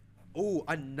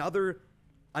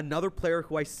 Another player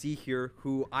who I see here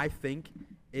who I think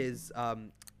is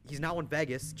he's now in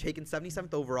Vegas, taken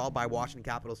 77th overall by Washington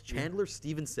Capitals, Chandler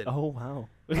Stevenson. Oh wow.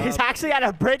 He's actually had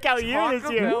a breakout year this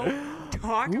year.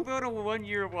 Talk about a 1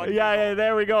 year wonder. Yeah.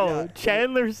 There we go. Yeah.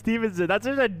 Chandler Stevenson. That's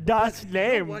just a dust You know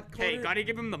name. what, Hey, Connor? gotta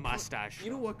give him the mustache.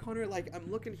 You know what, Connor? Like, I'm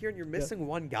looking here and you're missing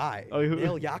one guy. Oh, who?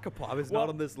 Neil Yakupov is Well- not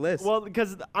on this list. Well,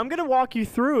 because I'm gonna walk you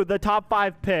through the top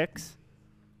 5 picks.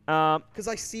 Because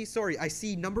I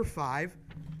see number 5.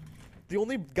 The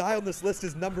only guy on this list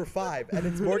is number 5, and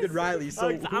it's Morgan Riley. So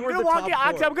I'm who are gonna the walk top you.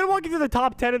 Actually, four? I'm gonna walk you through the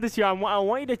top 10 of this year. I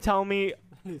want you to tell me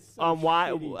It's so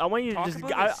why. shitty. I want you to Talk just.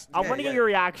 about I this- want to yeah, get yeah. your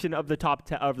reaction of the top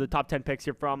 10 picks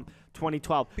here from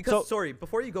 2012. Because so, sorry,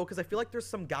 before you go, because I feel like there's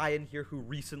some guy in here who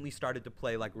recently started to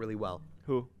play like really well.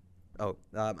 who? Oh,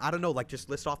 I don't know. Like, just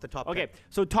list off the top. Okay, 10,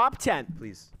 so top 10.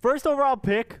 please. First overall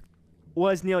pick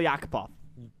was Neil Yakupov.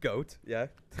 Goat. Yeah.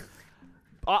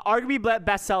 Arguably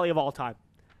best Sally of all time.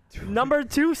 Number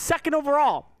 2, second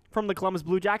overall from the Columbus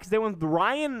Blue Jackets. They went with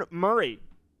Ryan Murray.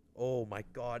 Oh my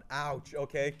God. Ouch.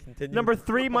 Okay, continue. Number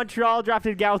 3, Montreal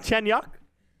drafted Gal Chenyuk.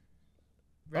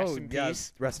 Rest in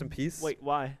peace. Rest in peace. Wait,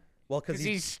 why? Well, because 'Cause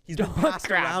he's he's been dog passed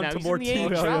crap around now. to He's more in the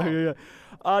teams.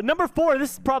 AHL. Number 4,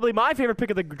 this is probably my favorite pick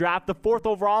of the draft. The 4th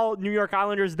overall New York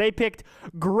Islanders. They picked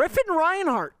Griffin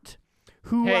Reinhart,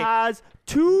 who Hey. has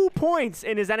 2 points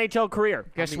in his NHL career.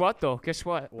 Guess what, though? Guess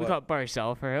what? We What? got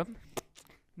Barzal for him.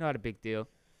 Not a big deal.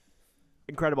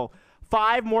 Incredible.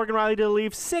 5, Morgan Riley to the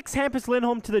Leafs. 6, Hampus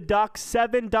Lindholm to the Ducks.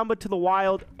 7, Dumba to the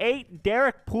Wild. 8,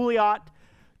 Derek Pouliot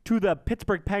to the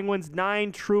Pittsburgh Penguins.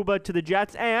 9, Trouba to the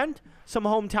Jets. And some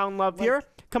hometown love here.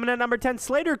 Coming in at number 10,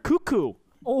 Slater Cuckoo.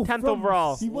 Oh, 10th from-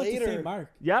 overall. He went to Slater. St. Mark.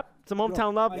 Yep, some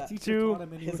hometown love My teacher to taught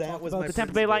him, and he His would aunt talk was about my the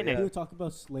Tampa friend's Bay boy, Lightning. He would talk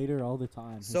about Slater all the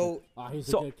time. He's So- like, he's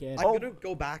So- a good kid. I'm Oh. gonna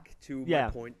go back to Yeah.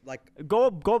 my point. Like, Go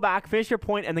back, finish your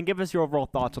point, and then give us your overall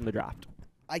thoughts on the draft.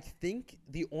 I think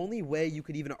the only way you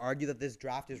could even argue that this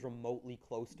draft is remotely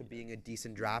close to being a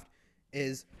decent draft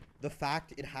is the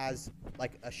fact it has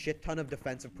like a shit ton of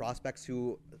defensive prospects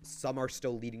who some are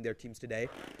still leading their teams today.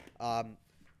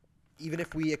 Even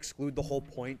if we exclude the whole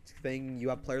point thing, you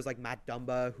have players like Matt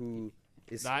Dumba who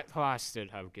is That class did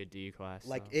have good D class.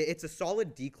 like though. it's a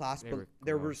solid D class, They but were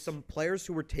there were close. some players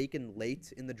who were taken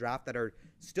late in the draft that are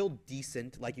still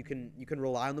decent. Like you can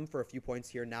rely on them for a few points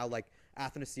here now. Like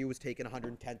Athanasiou was taken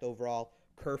 110th overall,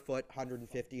 Kerfoot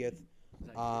 150th.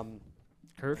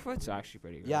 Kerfoot's actually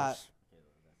pretty good. Yeah,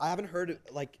 I haven't heard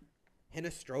like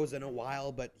Hinostroza in a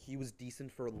while, but he was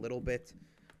decent for a little bit.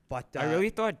 But I really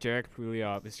thought Derek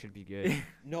Pouliot was should be good.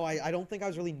 no, I don't think I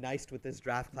was really nice with this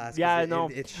draft class. 'cause Yeah, no.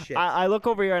 it's shit. I look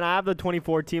over here, and I have the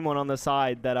 2014 one on the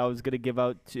side that I was going to give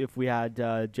out if we had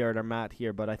Jared or Matt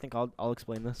here, but I think I'll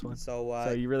explain this one. so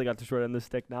So you really got the short end of the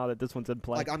stick now that this one's in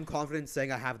play. like I'm confident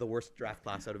saying I have the worst draft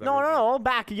class out of no, everyone. all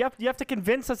back. You have to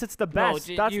convince us it's the best.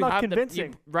 No, That's you not have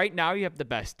convincing. right now, you have the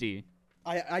best D.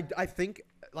 I think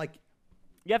like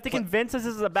You have to But- convince us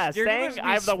this is the best. You're Saying gonna be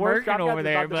I have the worst smirking draft over class is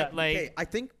there, not the but best. like, okay, I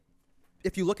think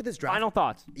if you look at this draft, Final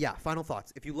thoughts. yeah, final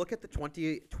thoughts. If you look at the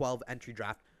 2012 entry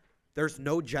draft, there's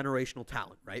no generational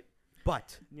talent, right?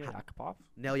 But Yakupov.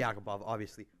 Nail Yakupov,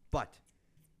 obviously, but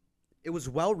it was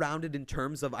well rounded in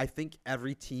terms of I think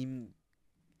every team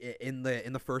in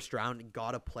the first round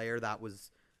got a player that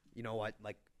was, you know what,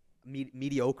 like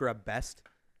mediocre at best.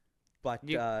 But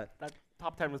You- That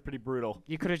top 10 was pretty brutal.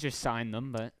 you could have just signed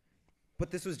them, but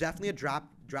this was definitely a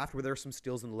draft where there were some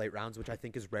steals in the late rounds, which I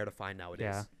think is rare to find nowadays.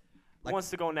 Yeah. Who Like-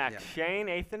 wants to go next? yeah. Shane,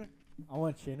 Ethan? I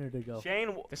want Shanner to go.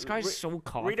 Shane, this guy's so read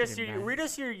confident. us, your, man. read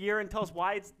us your year and tell us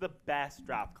why it's the best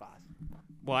draft class.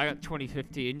 Well, I got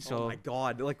 2015, Oh so my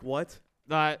god, like what?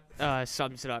 that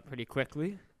sums it up pretty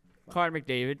quickly. Connor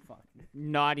McDavid, Fuck.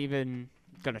 not even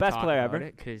gonna Best talk player about ever.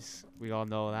 it because we all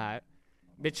know that.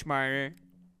 Mitch Marner,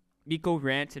 Mikko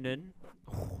Rantanen,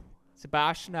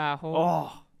 Sebastian Aho,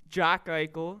 Oh, Jack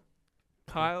Eichel,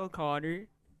 Kyle Connor,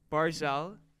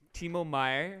 Barzal, Timo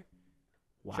Meyer,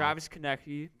 wow. Travis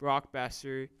Konecny, Brock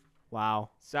Besser, Wow.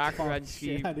 Zach Fuck, Werenski,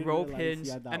 shit, I didn't Rope realize he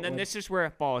Hins, had that and then one. this is where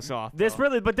it falls off. This though.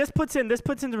 really, but this puts into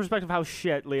perspective how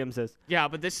shit Liam's is. Yeah,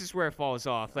 but this is where it falls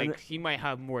off. And Like he might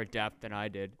have more depth than I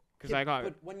did because I got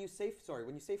But when you say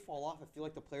fall off, I feel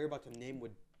like the player you're about to name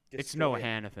would. it's no destroy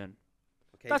it. Hannafin.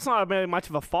 Okay. That's not really much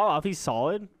of a fall off. He's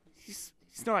solid. He's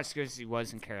not as good as he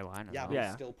was in Carolina. Yeah, though. but Yeah.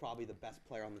 he's still probably the best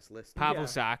player on this list. Pavel Yeah.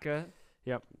 Saka.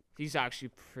 Yep. He's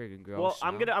actually friggin' gross. Well,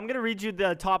 I'm now. gonna read you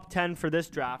the top 10 for this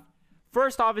draft.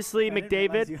 First, obviously, I didn't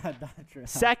realize McDavid. you had that draft.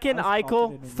 Second, I was Eichel.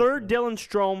 confident in Third, this Dylan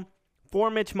Strome. 4,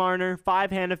 Mitch Marner. 5,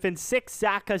 Hannafin. 6,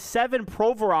 Zaka. 7,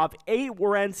 Provorov. 8,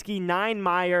 Werenski. 9,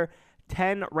 Meyer.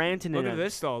 10, Rantanen. Look at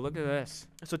this though. Look at this.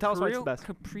 So tell us why it's the Kirill best.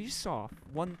 Kaprizov,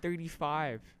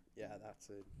 135, Yeah, that's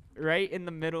it. right in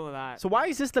the middle of that. So why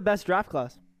is this the best draft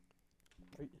class?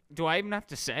 Do I even have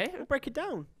to say? Break it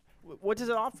down. What does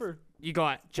it offer? You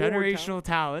got Forward generational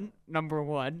talent, number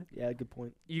one. Yeah, good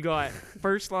point. You got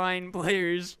first line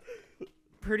players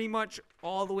pretty much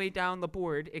all the way down the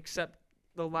board except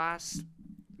the last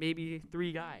maybe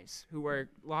 3 guys who are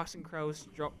Lawson Krause,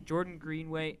 Jordan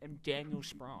Greenway, and Daniel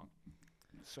Sprong.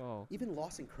 So, Even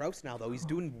Lawson Krause now though, he's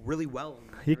doing really well.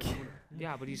 He Arizona.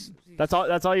 yeah, but he's That's all.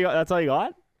 That's all you. That's all you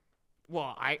got.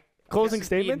 well, Closing This is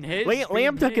statement. beating his,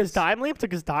 Liam beating took his his. time. Liam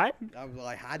took his time. Well,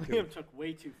 I had to. Liam took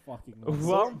way too fucking long.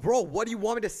 Well, Bro, what do you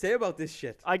want me to say about this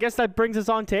shit? I guess that brings us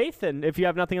on to eighth. And if you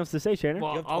have nothing else to say, Shannon.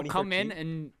 well, have I'll come in 2013?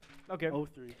 and Okay.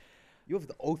 03. You have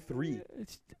the 03.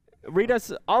 Read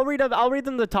us. I'll read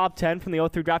them the top 10 from the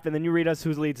 03 draft, and then you read us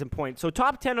who's leads in points. So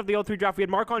top 10 of the 03 draft, we had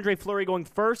Marc-Andre Fleury going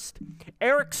first,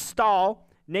 Eric Stahl,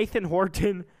 Nathan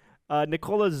Horton,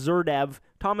 Nikola Zurdev,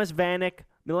 Thomas Vanek,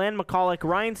 Milan McCulloch,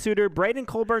 Ryan Suter, Braden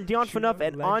Colburn, Dion Phaneuf,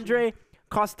 and legend. Andre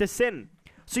Kostesin.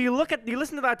 So you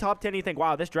listen to that top 10, and you think,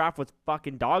 wow, this draft was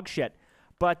fucking dog shit.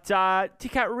 But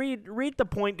T-Cat, read the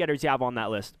point getters you have on that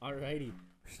list. Alrighty.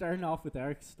 starting off with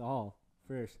Eric Stahl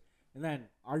first, and then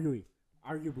arguably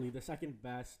the second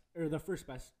best or the first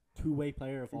best two-way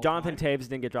player of all Jonathan time. Taves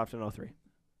didn't get drafted in 03.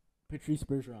 Patrice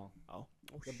Bergeron. Oh.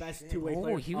 The best two-way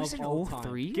player Oh, he was of in all time.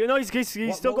 03? No, he's still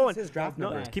What going. was his draft No,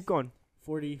 number? keep going.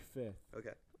 45th.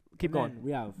 Okay. Keep And going. then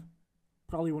we have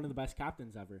probably one of the best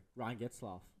captains ever, Ryan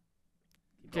Getzlaf.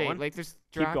 Okay, going. like this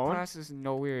Keep draft going. class is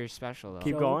nowhere special though.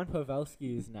 Keep Joe going.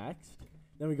 Pavelski is next.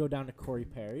 Then we go down to Corey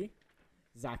Perry,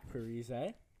 Zach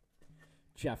Parise,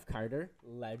 Jeff Carter,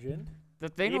 legend. The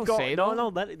thing Keep I'll going. say No,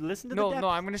 though, listen to the no, depth. no,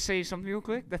 I'm gonna say something real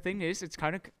quick. The thing is, it's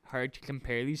kind of hard to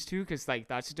compare these two because like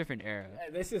that's a different era.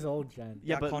 This is old gen.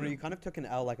 Yeah, Yeah, but Connor, you kind of took an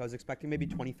L. Like I was expecting maybe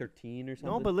 2013 or something.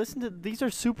 No, but listen to these are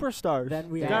superstars.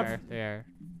 Then we They have are. They are.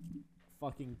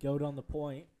 fucking goat on the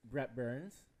point, Brett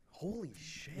Burns. holy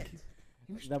shit.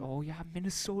 Then Oh yeah,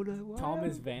 Minnesota. Wow.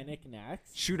 Thomas Vanek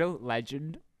next. Shootout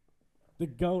legend. The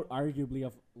goat, arguably,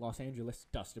 of Los Angeles,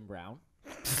 Dustin Brown.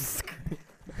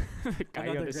 The guy on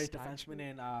Another the great statue. defenseman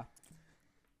in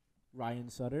Ryan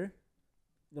Sutter.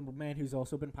 The man who's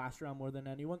also been passed around more than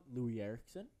anyone, Louis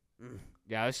Erickson.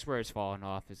 Yeah, this is where it's falling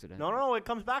off, isn't it? no, it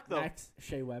comes back though. Next,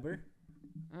 Shea Weber.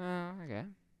 Okay.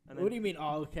 And What do you mean?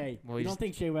 Oh, okay. Well, you he's- don't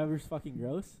think Shea Weber's fucking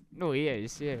gross? No, he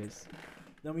is. He is.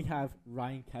 Then we have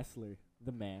Ryan Kessler,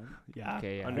 the man. Yeah,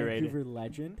 Okay, yeah. underrated. Vancouver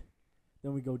legend.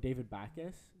 Then we go David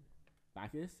Backus,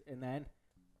 and then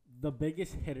the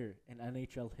biggest hitter in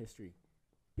NHL history,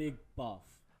 Big Buff.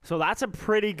 So that's a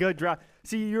pretty good draft.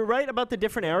 See, you're right about the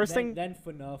different eras thing, Then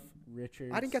Phaneuf,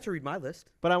 Richards. I didn't get to read my list.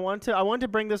 but I want to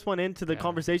bring this one into the Yeah.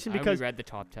 conversation I only because read the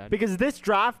top 10. this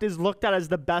draft is looked at as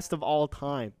the best of all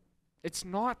time, It's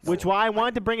not. which why I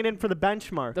wanted to bring it in for the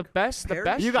benchmark. the best. The Perry-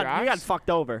 best. you got drafts, fucked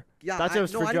over. Yeah, That's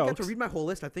just for I didn't get jokes. to read my whole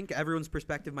list. I think everyone's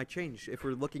perspective might change if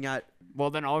we're looking at. Well,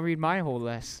 then I'll read my whole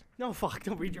list. No, fuck,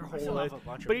 don't read your I whole still have list. a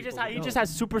bunch of But he just people he to just know.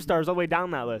 has superstars all the way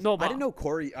down that list. No, I but didn't know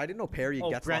Corey. I didn't know Perry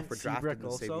and Getzlaf Brent were drafted Seabrook in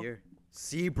the same also? year.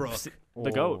 Seabrook.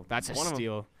 The GOAT. That's a One of 'em.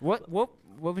 steal.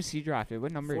 What was he drafted?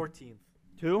 What number? 14th.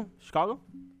 Two, Chicago.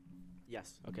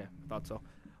 Yes. Okay, thought so.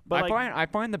 But I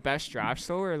find the best drafts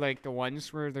though are like the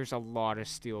ones where there's a lot of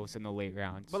steals in the late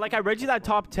rounds. I read you that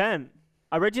top 10.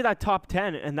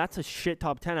 And that's a shit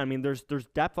top 10. I mean, there's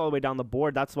depth all the way down the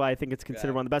board. That's why I think it's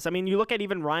considered Yeah. one of the best. I mean, you look at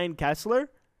even Ryan Kessler,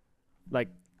 like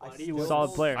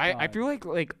solid player. I feel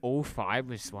like 05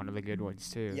 was one of the good ones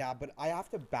too. Yeah, but I have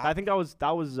to back. I think that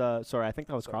was sorry, I think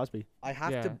that was Crosby. I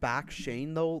have Yeah. to back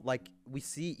Shane though. Like we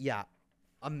see, yeah,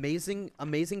 amazing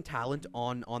talent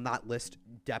on that list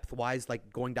depth wise.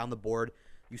 Like going down the board,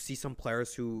 you see some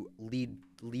players who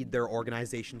lead their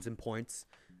organizations in points,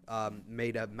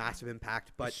 made a massive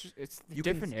impact. But it's you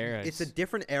different eras. It's a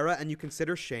different era, and you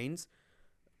consider Shane's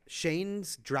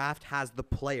draft has the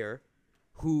player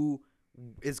who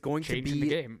is going Changing to the be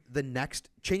game. the next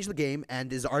change the game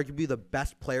and is arguably the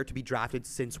best player to be drafted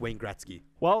since Wayne Gretzky.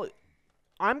 Well,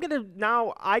 I'm gonna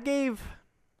now. I gave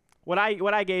what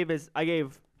I gave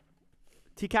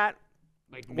T-Cat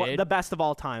like the mid. best of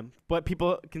all time. What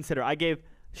people consider. I gave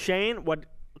Shane what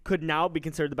could now be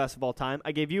considered the best of all time.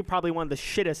 I gave you probably one of the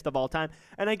shittest of all time,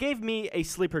 and I gave me a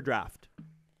sleeper draft.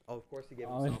 Oh, of course he gave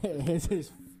Oh, himself. his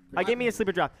is I gave me a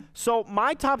sleeper draft. So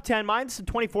my top 10, mine's the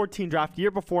 2014 draft,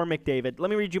 year before McDavid. Let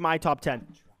me read you my top 10.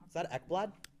 Is that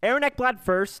Ekblad? Aaron Ekblad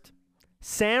first,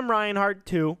 Sam Reinhart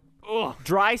 2,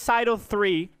 Draisaitl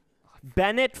 3,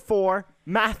 Bennett 4,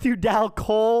 Matthew Dal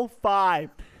Cole 5.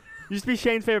 Used to be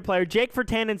Shane's favorite player. Jake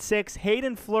Virtanen 6,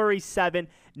 Hayden Fleury 7,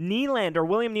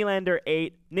 William Nylander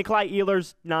 8, Nikolai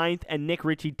Ehlers 9th, and Nick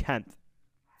Ritchie 10th.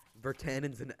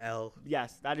 Vertanen's an L.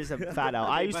 Yes, that is a fat L.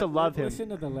 I used to love him. Listen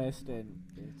to the list and.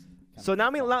 So now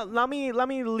let me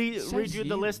Says read you the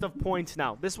you. list of points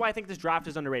now. This is why I think this draft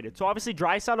is underrated. So obviously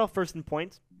Draisaitl first in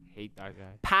points, Hate that guy.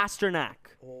 Pasternak,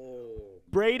 Oh.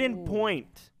 Braden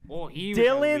Point, Oh, he was a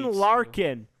Dylan elite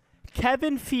Larkin,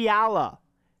 Kevin Fiala,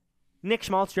 Nick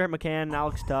Schmaltz, Jarrett McCann,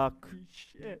 Alex Tuck.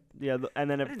 Shit. Yeah,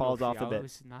 and then I it didn't falls know off a Fiala bit.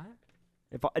 was in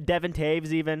that. Devin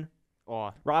Taves even,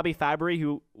 Oh, Robbie Fabry,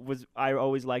 I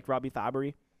always liked Robbie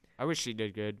Fabry. I wish he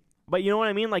did good. But you know what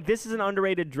I mean? Like, this is an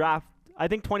underrated draft. I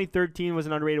think 2013 was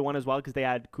an underrated one as well because they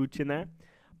had Cooch in there.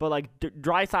 But, like,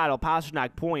 Draisaitl,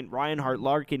 Pasternak, Point, Reinhart,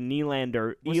 Larkin,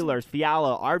 Nylander, Ehlers,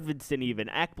 Fiala, Arvidsson even,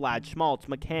 Ekblad, Schmaltz,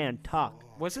 McCann, Tuck.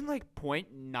 Wasn't like point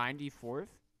 94th?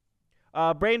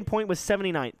 Braden Point was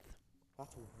 79th.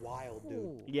 That's wild,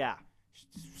 dude. Yeah.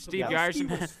 Steve Pavelski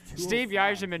Yzerman. was Steve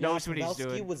 205. Yzerman knows what he's Pavelski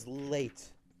doing. was late.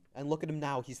 And look at him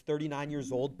now. He's 39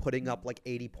 years old, putting up like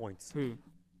 80 points. Who?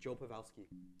 Joe Pavelski.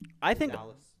 I think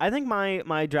Dallas.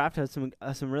 my draft has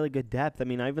some really good depth. I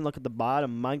mean, I even look at the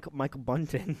bottom, Michael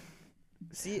Bunting.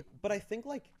 See, but I think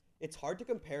like it's hard to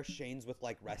compare Shane's with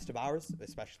like rest of ours,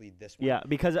 especially this one. Yeah,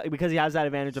 because he has that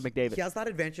advantage of McDavid. He has that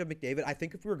advantage of McDavid. I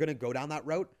think if we were gonna go down that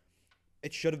route,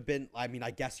 it should have been. I mean,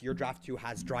 I guess your draft 2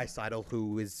 has Draisaitl,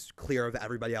 who is clear of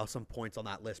everybody else on points on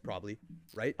that list, probably,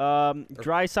 right?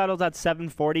 Draisaitl's at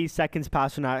 740, seconds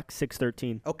Pasternak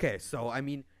 613. Okay, so I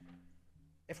mean,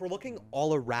 if we're looking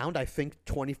all around, I think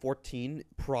 2014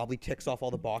 probably ticks off all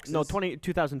the boxes. No,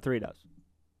 2003 does.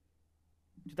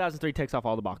 2003 takes off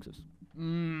all the boxes.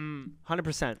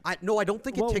 100%. I don't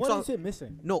think it ticks what off. is it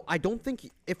missing? No, I don't think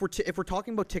if we're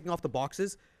talking about ticking off the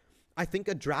boxes, I think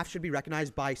a draft should be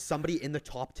recognized by somebody in the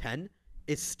top 10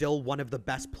 is still one of the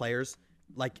best players,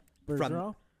 like from.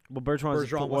 Bergeron? Well,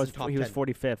 Bergeron was top he was 10.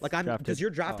 45th. Like, drafted. does your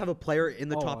draft have a player in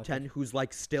the Oh, top I 10 who's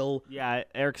like still? Yeah,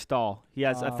 Eric Stahl. He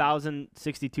has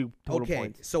 1,062 total Okay,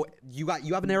 points. so you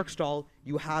have an Eric Stahl,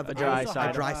 you have A a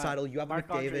Draisaitl. Draisaitl, you have a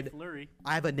Marc-Andre McDavid. Fleury.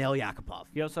 I have a Nail Yakupov.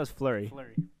 He also has Fleury.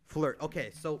 Flirt.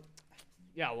 Okay, so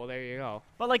Yeah, well, there you go.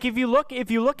 But like if you look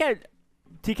at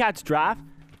TCAT's draft,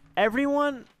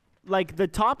 everyone like the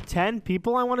top 10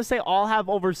 people I want to say all have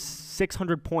over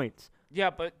 600 points. Yeah,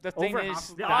 but the thing Over is, half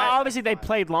of that, obviously they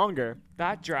played longer.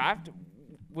 that draft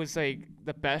was like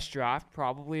the best draft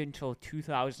probably until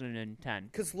 2010.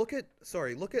 because look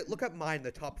at mine,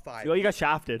 the top 5. Well, you got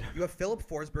shafted. You have Philip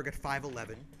Forsberg at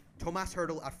 5'11", Tomas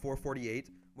Hertl at 448,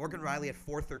 Morgan Riley at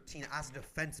 413 as a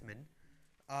defenseman,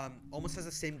 almost has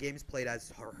the same games played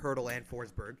as Hertl and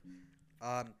Forsberg.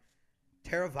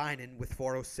 Tara Vinen with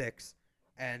 406,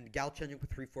 and Galchenyuk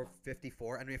with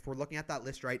 454. And if we're looking at that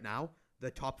list right now, the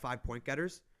top 5 point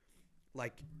getters,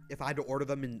 like if I had to order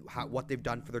them and what they've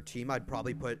done for their team, I'd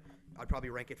probably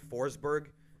rank it Forsberg,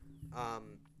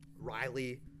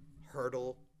 Riley,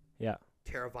 Hertl, Yeah.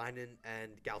 Teravainen,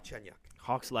 and Galchenyuk.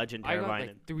 Hawks legend I got Teravainen.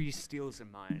 like 3 steals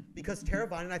in mine. Because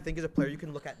Teravainen, I think, is a player you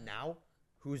can look at now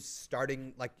who's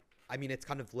starting, like, I mean, it's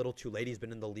kind of a little too late. He's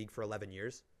been in the league for 11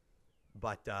 years.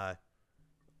 But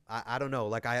I don't know.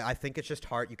 Like, I think it's just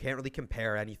hard. You can't really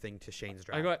compare anything to Shane's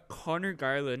draft. I got Connor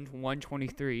Garland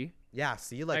 123. Yeah,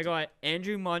 see, I like, got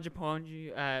Andrew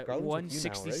Mangiapane at Garland's with you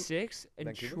now, right? 166 and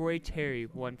Vancouver? Troy Terry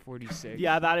 146.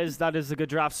 Yeah, that is a good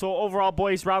draft. So overall,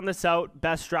 boys, round this out.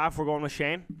 Best draft, we're going with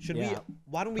Shane. should Yeah.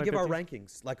 why don't we Play give our 15?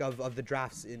 rankings, like, of the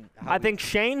drafts in I think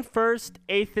Shane first,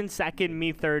 8th and 2nd,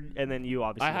 me 3rd, and then you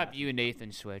obviously. I have you and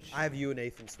Nathan switch. I have you and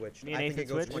Nathan switch. Me and I think Nathan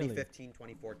it goes switch? 2015,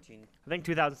 2014. I think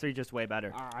 2003 just way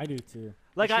better. I do too.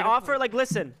 Like I should've offer, like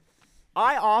listen,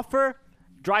 I offer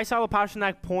Draisaitl,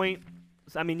 Pasternak, Point.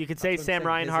 I mean, you could say That's what I'm Sam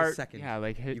saying. His is Reinhart, second. Yeah,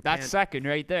 like You that's can't- second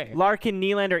right there. Larkin,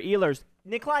 Nylander, Ehlers.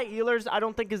 Nikolai Ehlers, I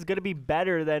don't think is gonna be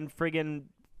better than friggin'.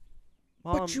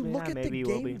 Well, But you look yeah, at the maybe he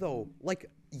will game, be. though. Like,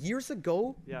 years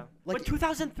ago, Yeah. Like- But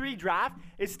 2003 draft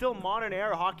is still modern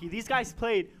era hockey. These guys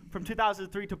played from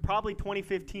 2003 to probably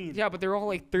 2015. Yeah, but they're all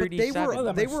like but 37. Some of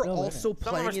them they are were still in it. also Some of them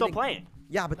playing are still in a- playing.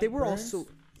 Yeah, but they were Burns? also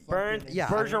Burns, Yeah.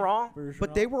 Bergeron.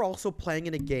 but they were also playing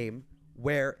in a game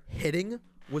where hitting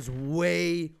was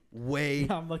way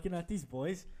I'm looking at these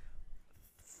boys.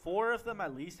 4 of them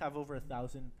at least have over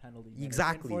 1,000 penalty minutes.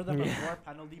 Exactly. And 4 of them have more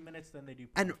penalty minutes than they do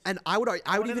points. and I would One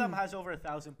of even them has over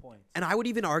 1,000 points. and I would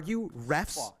even argue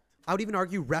refs. Fucked. I would even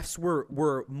argue refs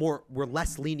were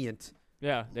less lenient.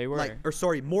 Yeah, they were.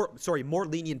 More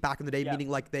lenient back in the day, Yeah. meaning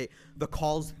like the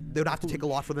calls they would have to take a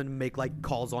lot for them to make like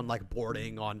calls on like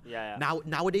boarding on. Yeah.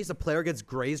 Nowadays a player gets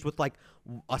grazed with like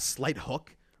a slight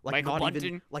hook, like Like a not even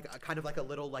bunting? like a, kind of like a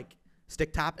little like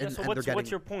stick tap, Yeah, and, so and they're what's getting.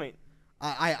 your point?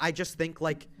 I just think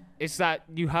like It's that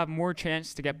you have more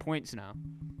chance to get points now.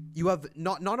 you have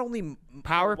not only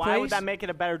Power Why plays. would that make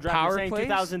it a better draft? Power You're saying plays?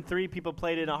 2003 people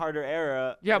played in a harder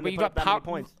era. Yeah, and but they you put got up that many power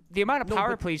points. The amount of No, power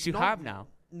but plays you not- have now.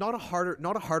 not a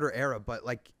harder era, but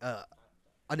like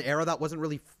an era that wasn't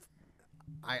really.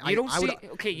 You don't I see.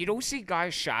 would, Okay, you don't see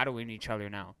guys shadowing each other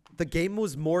now. the game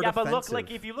was more Yeah, defensive. but look,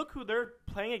 like if you look who they're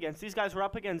playing against, these guys were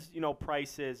up against,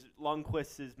 Prices,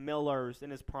 Lundqvists, Millers in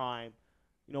his prime,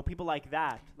 people like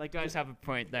that. Like You guys have a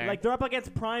point there. Like they're up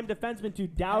against prime defensemen to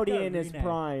Doughty in his Pecorine.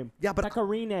 prime. Yeah, but-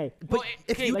 Pecorine. But Well,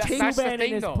 if okay, you that's take the Subban in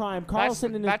thing, his though. prime,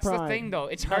 Carlson in his That's prime. the thing, though.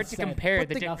 It's Enough hard to said. compare But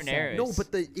the enough different said. eras. no,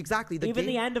 but the Even game,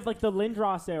 the end of like the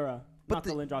Lindros era. But Not the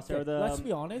the- Lindros era. The Let's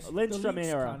be honest. Lindstrom the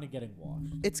league's era. kind of getting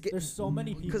washed. it's There's so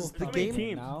many people 'Cause the coming game-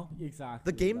 in now.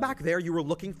 Exactly. the game like- back there. You were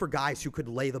looking for guys who could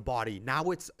lay the body.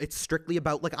 Now it's strictly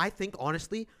about like I think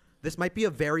honestly this might be a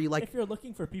very like If you're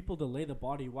looking for people to lay the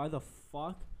body, why the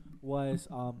fuck was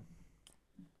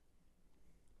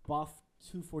Buff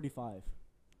 245?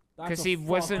 That's 'Cause a he fucking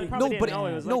wasn't- Probably no, didn't but know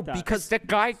it was no like that. because the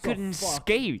guy So couldn't fuck.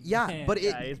 skate. yeah, Man. but it,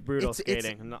 Yeah, it's brutal it's,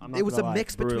 skating. I'm not it was gonna a lie.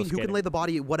 mix Brutal between who can skating. lay the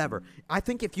body, whatever. I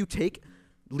think if you take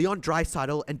Leon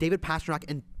Draisaitl and David Pastrnak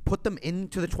and put them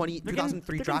into the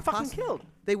 2003 draft fucking class, killed.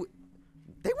 they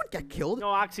wouldn't get killed.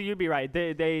 No, actually, you'd be right.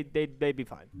 They'd be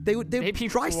fine. They'd be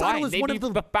Draisaitl fine. is They'd one be of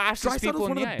the the fastest Draisaitl's people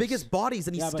one in of the the ice. biggest bodies,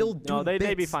 and he's Yeah, but still No, doing they'd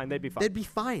be bits. fine. They'd be fine. They'd be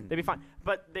fine. They'd be fine.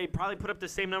 But they probably put up the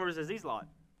same numbers as these lot.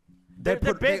 They would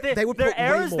Their put way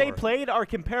eras they more. played are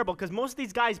comparable because most of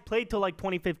these guys played till like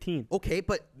 2015. Okay,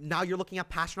 but now you're looking at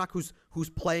Pastrnak, who's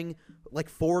playing like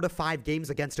 4 to 5 games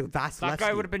against a Vasilevsky. That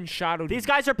guy would have been shadowed. These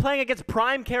guys are playing against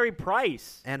prime Carey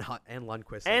Price and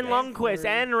Lundqvist and Lundqvist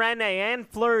and Rene and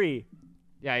Fleury.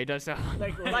 Yeah, he does that.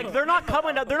 Like they're not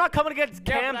coming against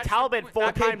Yeah, Cam but that's Talbot the point. 4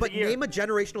 Okay, times but a year. name a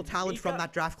generational talent from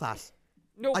that draft class.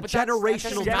 No, A but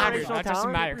generational that talent. doesn't matter. That doesn't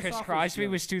talent? matter because Soccer Crosby skill.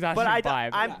 was But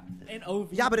 2005. I'm And OV.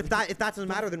 Yeah, but if that doesn't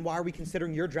matter, then why are we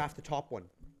considering your draft the top one?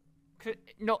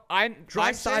 No, I'm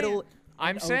Draisaitl,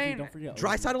 I'm OV, saying don't forget OV.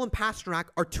 Draisaitl and Pastrnak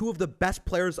are 2 of the best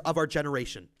players of our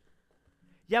generation,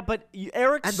 yeah, but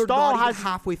Eric and they're Stahl not even has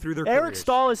halfway through their Eric careers.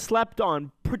 Stahl is slept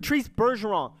on. Patrice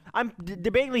Bergeron. I'm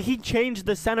debating he changed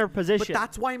the center position. But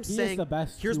that's why I'm He is saying. the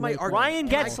best Here's my two-way argument. Ryan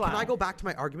Can I- Getzlaf. Can I go back to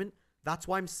my argument? That's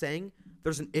why I'm saying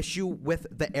there's an issue with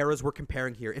the eras we're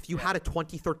comparing here. If you had a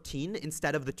 2013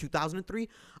 instead of the 2003,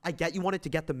 I get you wanted to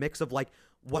get the mix of like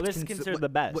what's this is considered the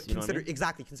best, you know what I mean?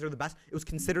 Exactly, considered the best. It was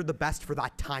considered the best for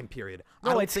that time period. I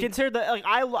No, don't it's think- considered like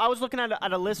I was looking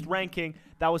at a list ranking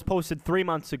that was posted 3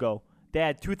 months ago. They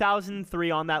had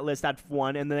 2003 on that list at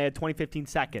 1, and then they had 2015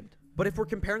 second. But if we're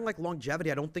comparing like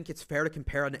longevity, I don't think it's fair to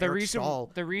compare an Eric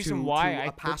Stahl the reason to, why to I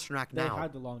a Pastrnak They now.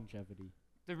 had the longevity.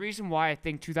 the reason why I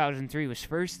think 2003 was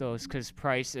first though is because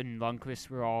Price and Lundqvist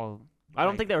were all. I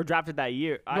don't like- think they were drafted that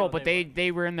year. No, but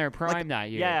they were in their prime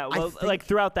that year. Yeah, well, think- like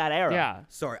throughout that era. Yeah.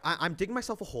 Sorry, I'm digging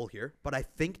myself a hole here, but I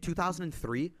think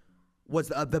 2003 was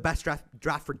the best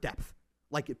draft for depth,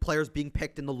 like players being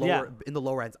picked in the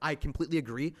lower ends. I completely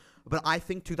agree, but I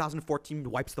think 2014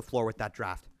 wipes the floor with that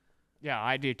draft. Yeah,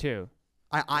 I do too.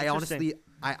 I honestly,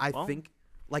 Well- think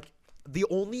like the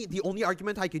only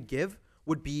argument I could give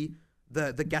would be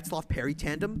the Getzlaf Perry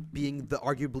tandem being the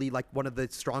arguably like one of the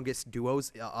strongest duos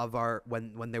of our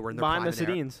when they were in their Behind the prime and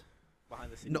era. Sedins.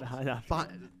 Behind the Sedins.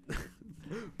 No,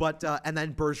 but and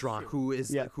then Bergeron, who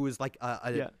is like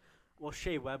a Yeah. Well,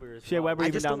 Shea Weber is. Shea Weber I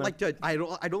even just down don't there. like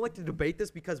to. I don't like to debate this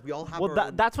because we all have. Well, our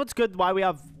own- that's what's good. Why we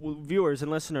have viewers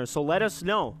and listeners. So let us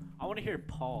know. I want to hear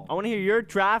Paul. I want to hear your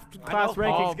draft class Paul-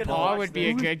 rankings. Paul, gonna Paul watch would be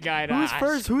a this. good guy to Who's ask.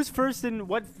 first? Who's first in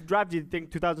what draft do you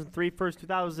think? 2003 first,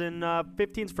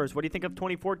 2015's first. What do you think of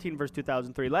 2014 versus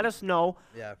 2003? Let us know.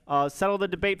 Yeah. Settle the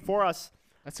debate for us.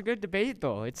 That's a good debate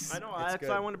though. It's I know. It's That's good.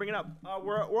 why I want to bring it up.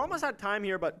 We're almost at time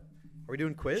here, but Are we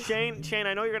doing quiz? Shane,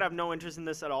 I know you're gonna have no interest in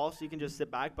this at all, so you can just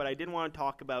sit back. But I did want to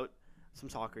talk about some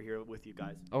soccer here with you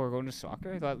guys. oh, we're going to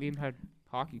soccer. I thought Liam had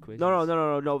hockey quizzes.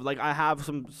 No. Like I have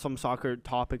some soccer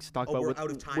topics to talk Oh, about. we're with,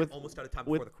 out of time. With, Almost out of time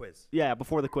with- before the quiz. yeah,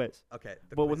 before the quiz. Okay.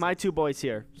 the But with quiz my is- 2 boys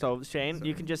here, so Shane,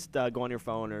 you can just go on your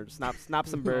phone or snap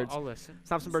some birds. I'll listen.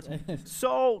 Snap some birds.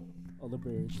 So All the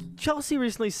birds. Chelsea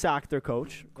recently sacked their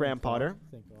coach, Graham Thank God. Potter.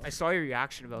 Thank God. I saw your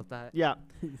reaction about that. Yeah.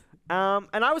 And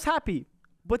I was happy.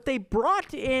 But they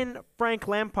brought in Frank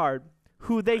Lampard,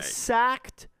 who they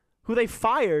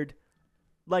fired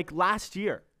like last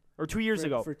year or 2 years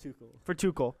ago For Tuchel. for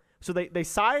Tuchel. So they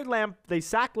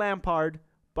sacked Lampard,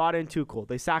 bought in Tuchel.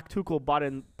 They sacked Tuchel, bought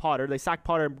in Potter. They sacked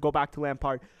Potter and go back to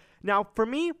Lampard. Now, for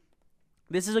me,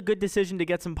 this is a good decision to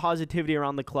get some positivity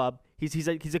around the club. He's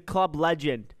a club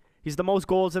legend. He's the most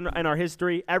goals in our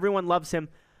history. Everyone loves him.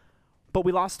 But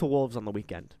we lost to Wolves on the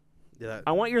weekend. Yeah.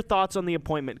 I want your thoughts on the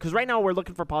appointment. Because right now we're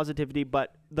looking for positivity,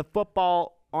 but the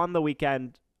football on the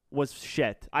weekend was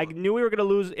shit. I knew we were going to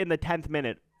lose in the 10th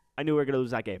minute. I knew we were going to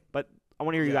lose that game. But I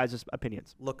want to hear you Yeah. guys'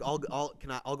 opinions. Look, I'll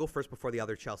go first before the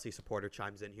other Chelsea supporter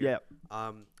chimes in here.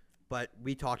 Yeah. But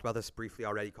we talked about this briefly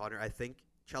already, Connor. I think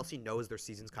Chelsea knows their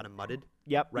season's kind of mudded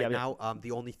Yep. right yep. now.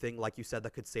 The only thing, like you said,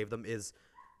 that could save them is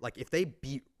like if they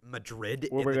beat Madrid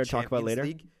What in we're the gonna talk about Champions later.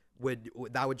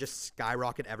 League, that would just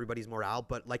skyrocket everybody's morale.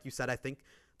 But like you said, I think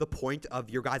the point of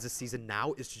your guys' season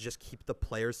now is to just keep the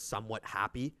players somewhat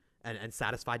happy and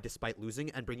satisfied despite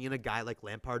losing, and bringing in a guy like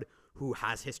Lampard who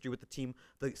has history with the team.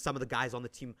 Some of the guys on the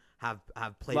team have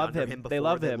played Love under him. him before. They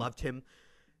love They him. loved him.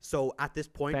 So at this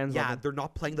point, Fans love yeah, him. they're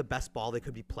not playing the best ball they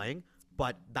could be playing,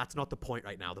 but that's not the point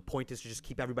right now. The point is to just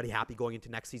keep everybody happy going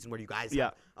into next season where you guys Yeah.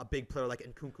 have a big player like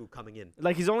Nkunku coming in.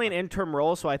 Like, he's only an interim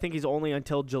role, so I think he's only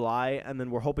until July, and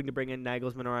then we're hoping to bring in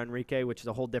Nagelsmann or Enrique, which is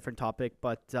a whole different topic.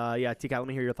 But, yeah, TK, let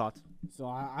me hear your thoughts. So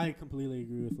I completely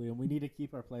agree with Liam. We need to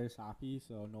keep our players happy,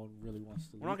 so no one really wants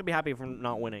to leave. We're not going to be happy if we're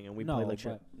not winning, and we play like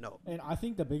shit. No. And I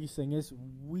think the biggest thing is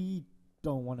we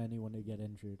don't want anyone to get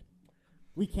injured.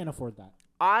 We can't afford that.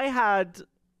 I had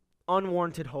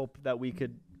unwarranted hope that we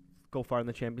could go far in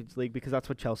the Champions League because that's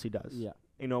what Chelsea does. Yeah.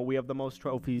 You know, we have the most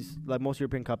trophies, like most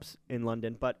European Cups in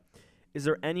London. But is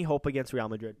there any hope against Real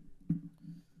Madrid?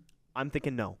 I'm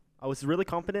thinking no. I was really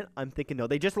confident. I'm thinking no.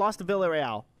 They just lost to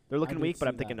Villarreal. They're looking did weak, but see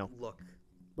I'm thinking that. no. Look,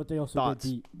 But they also Thoughts?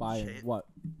 did beat Bayern. Chan- What?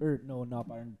 Or no, not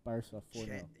Bayern. Barca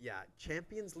 4-0.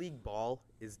 Champions League ball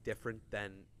is different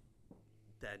than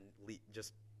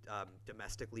just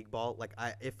domestic league ball. Like,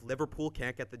 if Liverpool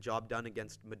can't get the job done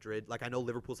against Madrid, like I know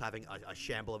Liverpool's having a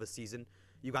shamble of a season.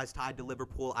 You guys tied to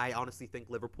Liverpool. I honestly think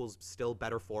Liverpool's still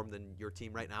better form than your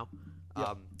team right now.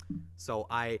 Yeah. So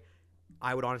I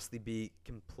would honestly be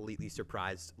completely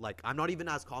surprised. Like, I'm not even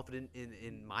as confident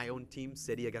in my own team,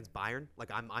 City against Bayern. Like,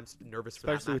 I'm nervous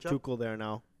for Especially that matchup. with Tuchel there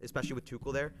now. Especially with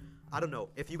Tuchel there. I don't know.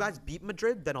 If you guys beat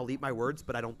Madrid, then I'll eat my words,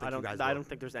 but I don't think you guys will. I don't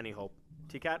think there's any hope.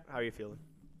 T-Cat, how are you feeling?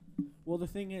 Well, the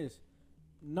thing is,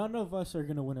 none of us are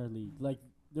gonna win our league. Like,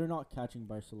 they're not catching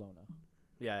Barcelona.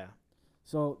 Yeah.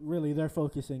 So really, they're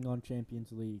focusing on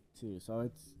Champions League too. So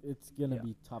it's gonna Yeah.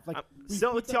 be tough. Like we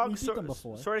So beat them, we beat them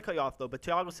before. sorry to cut you off though, but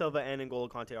Thiago Silva and N'Golo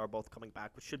Kante are both coming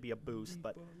back, which should be a boost.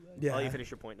 But I'll let you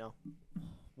finish your point now.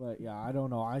 But yeah, I don't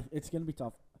know. It's gonna be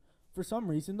tough. For some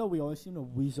reason though, we always seem to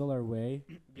weasel our way.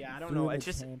 Yeah, I don't through know. the It's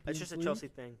just Champions a League. Chelsea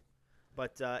thing,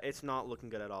 but it's not looking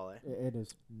good at all. It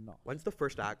is not. When's the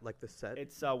first act, like the set?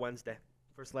 It's Wednesday.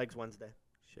 First leg's Wednesday.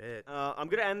 Shit. I'm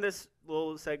gonna end this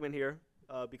little segment here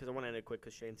because I want to end it quick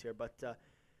because Shane's here. But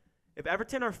if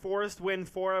Everton or Forest win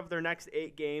 4 of their next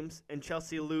 8 games and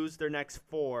Chelsea lose their next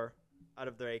 4 out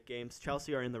of their 8 games,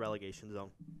 Chelsea are in the relegation zone.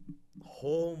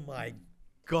 Oh my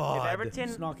God. If Everton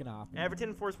It's not gonna happen. Everton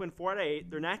and Forest win 4 out of 8,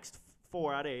 their next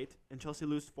 4 out of 8, and Chelsea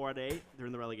lose 4 out of 8, they're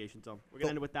in the relegation zone. We're gonna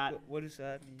end it with that. What does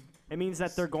that mean? It means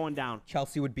that they're going down.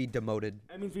 Chelsea would be demoted.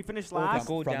 It means we finish Well, last,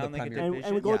 go from down the like a Premier- and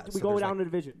division. we go Yeah, so there's down a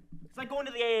division. It's like going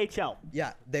to the AHL.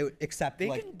 Yeah, they would accept They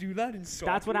like can do that in soccer.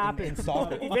 That's what happens. in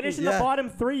soccer. If you finish in Yeah. the bottom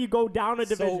 3, you go down a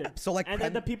division. So like and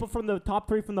then the people from the top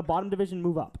 3 from the bottom division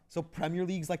move up. so Premier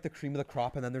League's like the cream of the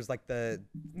crop, and then there's like the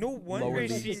No wonder Lower I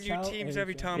league. see new teams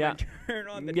every time Yeah. I turn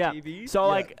on the Yeah. TV. So Yeah.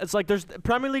 like it's like there's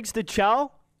Premier League's the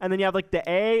CHL, and then you have like the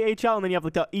AHL, and then you have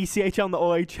like the ECHL and the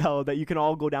OHL that you can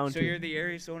all go down So to. you're the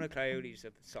Arizona Coyotes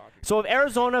of soccer. So if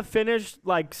Arizona finished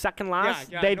like second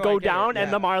last, yeah, they'd no, I go get it. down, and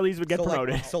Yeah. the Marlies would get so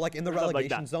promoted. Like, so like in the Something like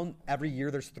relegation that. zone, every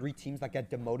year there's 3 teams that get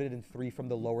demoted and 3 from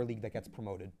the lower league that gets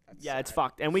promoted. That's Yeah, it's sad.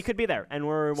 fucked, and we could be there, and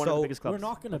we're one of the So biggest clubs. We're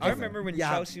not gonna. I be there. remember when Yeah.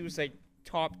 Chelsea was like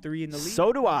top 3 in the league.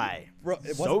 So do I. Bro,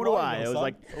 it So wasn't do long I. ago, It was son.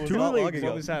 like It was 2 not long leagues ago.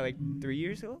 What was that, like 3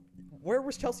 years ago? Where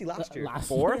was Chelsea last year? Last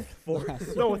Fourth? year?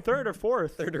 Last No, year. third or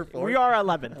fourth. Third or fourth? We are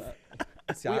 11th.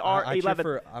 See, we I- are I cheer 11th.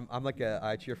 for- I'm like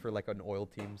I cheer for like an oil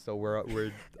team, so we're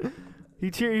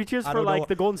He cheers I for don't know like what-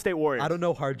 the Golden State Warriors. I don't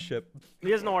know hardship. He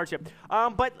has no hardship.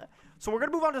 But so we're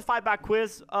gonna move on to the 5-back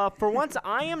quiz. For once,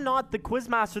 I am not the quiz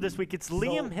master this week. It's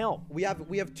Liam Hill. We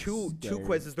have two Scary.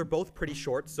 quizzes. They're both pretty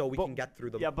short, so we But- can get through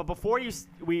them. Yeah, but before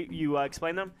you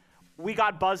explain them, we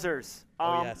got buzzers.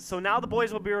 Oh, yes. So now the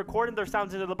boys will be recording their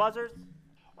sounds into the buzzers.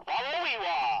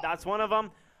 That's one of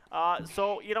them.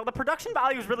 So you know the production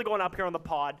value is really going up here on the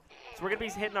pod. So we're gonna be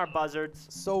hitting our buzzards.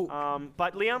 So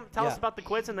But Liam, tell us Yeah. about the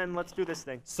quiz, and then let's do this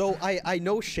thing. So I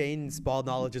know Shane's ball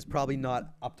knowledge is probably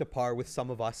not up to par with some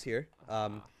of us here.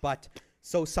 But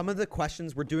so some of the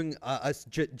questions we're doing a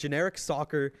generic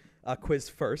soccer quiz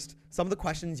first. Some of the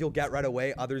questions you'll get right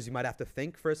away. Others you might have to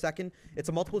think for a second. It's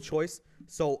a multiple choice.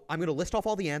 So I'm gonna list off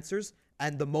all the answers,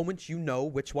 and the moment you know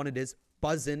which one it is,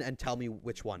 buzz in and tell me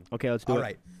which one. Okay, let's do All it.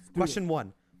 right. Question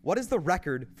 1. What is the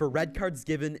record for red cards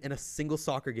given in a single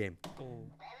soccer game?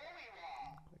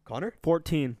 Connor?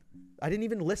 14. I didn't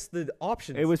even list the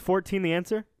options. It was 14 the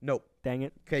answer? Nope. Dang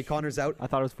it. Okay, Connor's out. I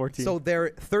thought it was 14. So they're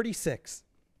 36,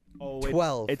 oh,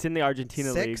 12, It's in the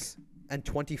Argentina league. 6, and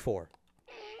 24.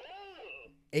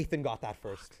 Ethan got that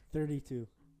first. 32.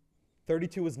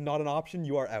 32 is not an option.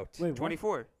 You are out. Wait, what?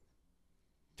 24.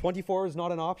 24 is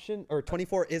not an option, or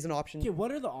 24 is an option. Okay,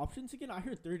 what are the options again? I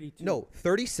heard 32. No,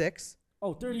 36.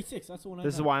 Oh, 36. That's the one I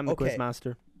This is meant. why I'm the Okay. quiz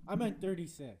master. I meant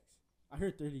 36. I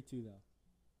heard 32 though.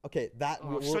 Okay, that.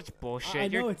 Oh, such bullshit. I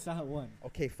know You're, it's that one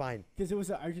Okay, fine. because it was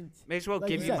an Argentine. may as well like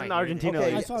give you me said, my in Argentina name. league.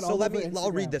 Okay, I saw it so all let over me.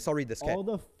 I'll read Instagram. this. I'll read this. Okay. All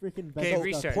the freaking Okay, best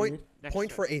restart. stuff. Point dude. Next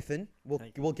point start. for Ethan.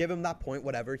 Thank We'll give him that point.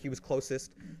 Whatever, he was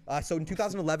closest. So in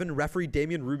 2011, referee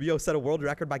Damian Rubio set a world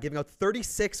record by giving out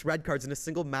 36 red cards in a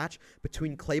single match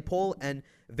between Claypole and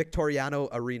Victoriano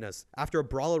Arenas. After a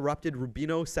brawl erupted,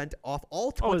 Rubino sent off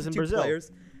all Oh, it was in 22 Brazil.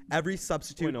 players, every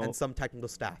substitute, no. and some technical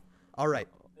staff. All right,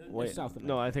 Wait, South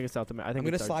no, I think it's South America. I think I'm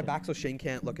gonna it's slide Argentina. back so Shane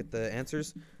can't look at the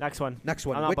answers. Next one. Next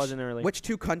one. I'm not buzzing early. Which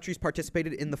 2 countries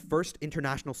participated in the first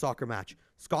international soccer match?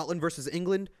 Scotland versus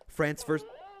England, France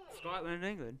Scotland and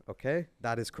England. Okay,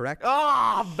 that is correct.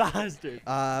 Ah, bastard.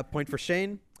 Point for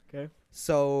Shane. Okay.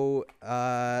 So,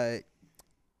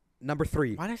 number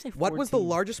 3. Why did I say What was the 14?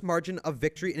 largest margin of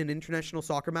victory in an international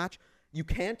soccer match? You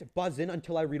can't buzz in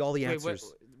until I read all the Wait,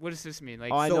 answers. what does this mean?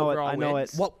 Like, Oh, I So know it. overall I know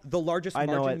wins? it. What the largest I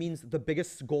know margin it. means the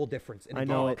biggest goal difference in a I game.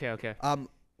 know Oh, it. okay.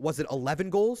 Was it 11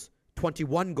 goals,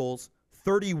 21 goals,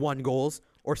 31 goals,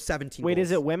 or 17 Wait, goals?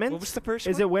 is it women? What was the first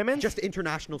Is one? it women? Just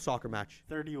international soccer match.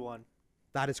 31.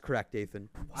 That is correct, Ethan.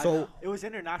 So, It was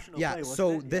international yeah, play, wasn't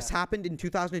so it? this happened in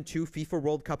 2002 FIFA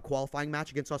World Cup qualifying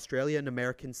match against Australia and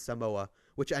American Samoa,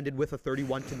 which ended with a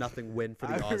 31-0 win for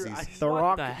the Aussies. The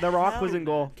Rock. The Rock was in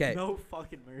goal. Okay, No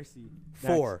fucking mercy.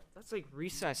 4. That's like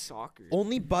recess soccer.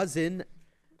 Only buzz in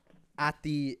at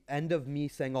the end of me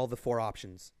saying all the 4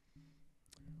 options.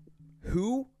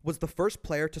 Who was the first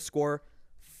player to score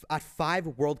at 5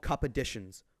 World Cup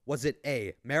editions? Was it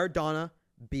A, Maradona,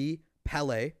 B,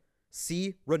 Pele,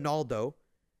 C, Ronaldo,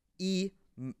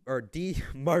 or D,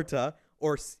 Marta,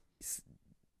 or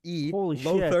E, Holy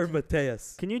Lothar shit.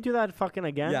 Matthäus? Can you do that fucking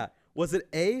again? Yeah. Was it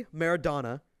A,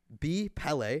 Maradona, B,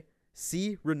 Pele,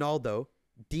 C, Ronaldo,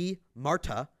 D,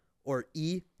 Marta, or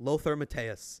E, Lothar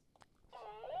Matthäus?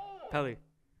 Pelly.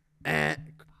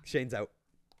 Shane's out.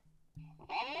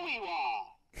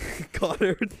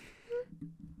 Connor.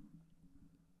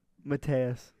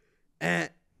 Mateus. Eh.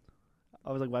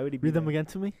 I was like, why would he be Read them there? again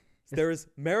to me. There is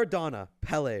Maradona,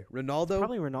 Pele, Ronaldo,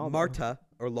 Probably Ronaldo. Marta,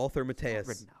 or Lothar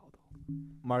Matthäus.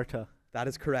 Marta. That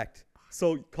is correct.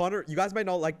 So, Connor, you guys might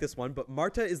not like this one, but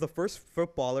Marta is the first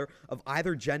footballer of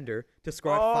either gender to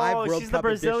score at 5 World she's Cup the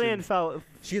Brazilian editions. fella.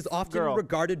 She is often girl.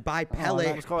 regarded by Pele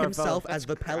let's call her himself fella. as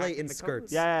the Pele cracking in the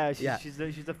skirts. Yeah, Yeah. she's a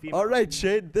female. All right,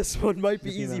 Shane, this one might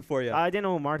be She's a easy female. for you. I didn't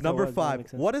know who Martha Number was. That 5.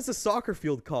 makes sense. What is a soccer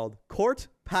field called? Court,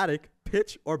 paddock,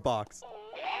 pitch, or box?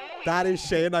 That is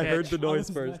Shane. I heard the Pitch. noise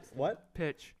first. What?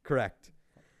 Pitch. Correct.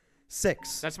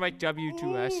 6. That's my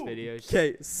W2S videos.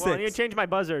 Okay, Well, I need to 6. change my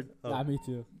buzzard. Oh. Yeah, me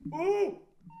too.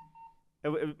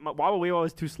 Wobble Weeble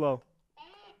was too slow.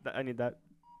 I need that.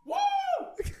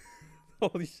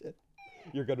 Holy shit.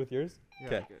 You're good with yours? Yeah,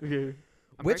 Okay. good. Okay.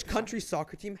 I'm Which practicing. country's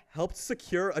soccer team helped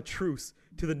secure a truce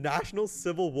to the National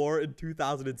Civil War in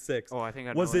 2006? Oh, I think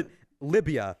I know Was it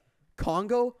Libya,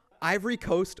 Congo, Ivory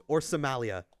Coast, or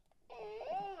Somalia?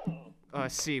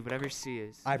 C, whatever C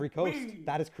is. Ivory Coast.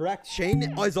 That is correct. Shane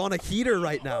is on a heater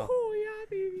right now. Oh, yeah,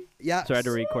 baby. Yeah. Sorry, I had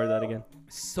to record that again.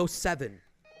 So 7.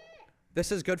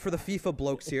 This is good for the FIFA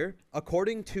blokes here.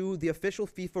 According to the official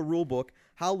FIFA rulebook,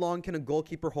 how long can a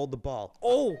goalkeeper hold the ball?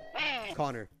 Oh,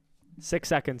 Connor, 6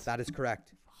 seconds. that is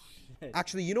correct.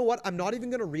 Actually, you know what? I'm not even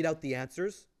going to read out the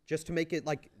answers just to make it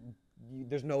like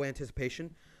there's no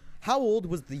anticipation. How old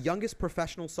was the youngest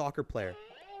professional soccer player?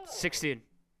 16.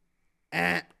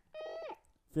 Eh,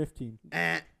 15.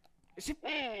 eh, Is it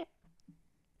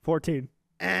 14.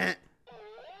 eh,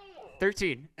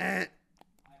 13? eh.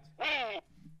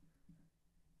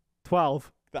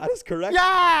 12. That is correct.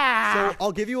 Yeah. So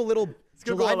I'll give you a little.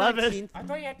 go go July 11. 19th. I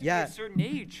thought you had to Yeah. be a certain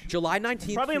age. July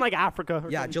 19th. Probably in like Africa. Or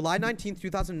Yeah, something. July 19th,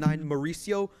 2009,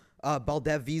 Mauricio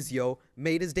Baldevizio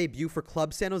made his debut for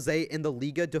Club San Jose in the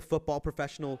Liga de Football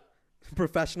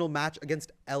professional match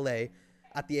against LA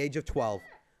at the age of 12.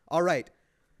 All right.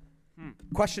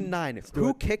 Question 9.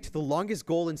 Who kicked the longest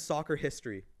goal in soccer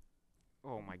history?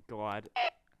 Oh, my God.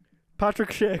 Patrick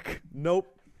Schick.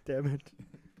 Nope. Damn it.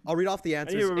 I'll read off the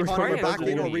answers. remember Connor, we're It's back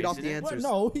probably in. I'll Goldie, read off isn't the it? answers.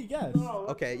 No, he guessed.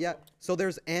 Okay, yeah. So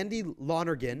there's Andy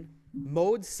Lonergan,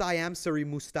 Mode Siamsari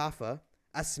Mustafa,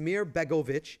 Asmir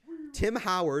Begovic, Tim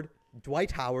Howard,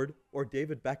 Dwight Howard, or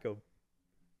David Beckham.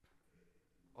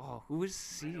 Oh, who was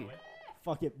C?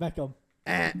 Fuck it, Beckham.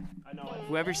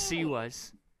 Whoever C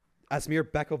was. Asmir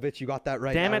Begovic, you got that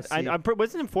right. Damn it. LFC.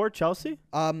 Wasn't it for Chelsea?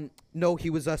 No, he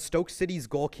was Stoke City's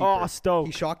goalkeeper. Oh, Stoke.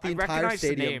 He shocked the I entire recognize the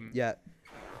stadium. name. Yeah.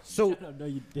 So, No,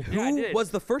 you didn't. Yeah, I who did. was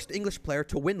the first English player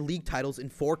to win league titles in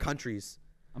 4 countries?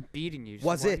 I'm beating you. so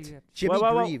Was why do it you have- Jimmy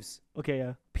Whoa. Greaves, Okay,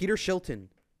 yeah. Peter Shilton,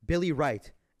 Billy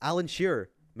Wright, Alan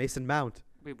Shearer, Mason Mount,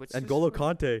 Wait, what's and this N'Golo for?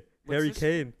 Conte, What's Harry this?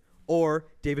 Kane, or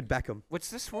David Beckham? What's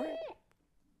this for?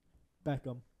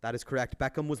 Beckham. That is correct.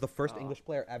 Beckham was the first Oh. English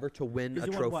player ever to win Is a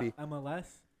he won trophy. what, MLS?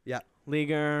 Yeah.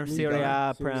 Liga, Liga, Serie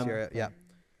A, Serie Prem. A. Yeah.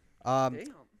 Damn.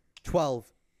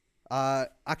 12.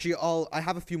 Actually, I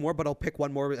have a few more, but I'll pick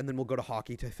one more, and then we'll go to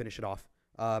hockey to finish it off.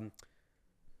 Are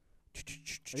you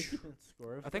keeping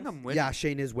score of I think this? I'm winning. Yeah,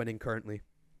 Shane is winning currently.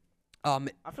 I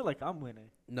feel like I'm winning.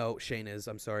 No, Shane is.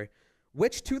 I'm sorry.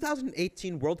 Which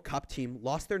 2018 World Cup team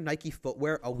lost their Nike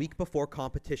footwear a week before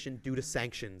competition due to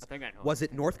sanctions? I think I know. Was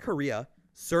it North Korea,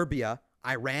 Serbia,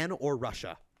 Iran, or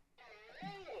Russia?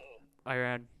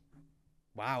 Iran.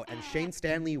 Wow, and Shane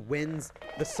Stanley wins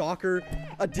the soccer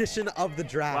edition of the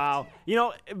draft. Wow. You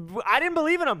know, I didn't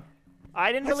believe in him.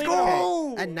 I didn't believe in him.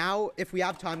 Okay. And now, if we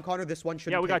have time, Connor, this one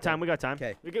should. Yeah, we got time. We got time.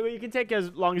 Okay. You can take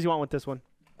as long as you want with this one.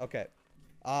 Okay.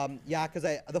 Yeah, because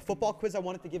the football quiz, I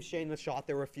wanted to give Shane a shot.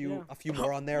 There were a few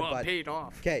more on there, Well, but paid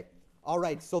off. okay. All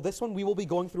right. So this one we will be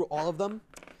going through all of them.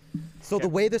 So the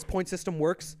way this point system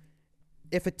works,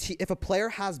 if a player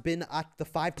has been at the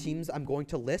 5 teams I'm going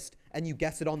to list, and you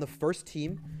guess it on the first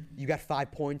team, you get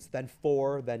 5 points. Then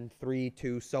 4, then 3,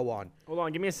 2, so on. Hold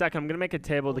on, give me a second. I'm gonna make a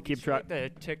table to keep track.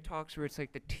 The TikToks where it's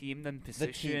like the team, then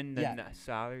position, then yeah. the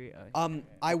salary.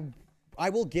 I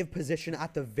will give position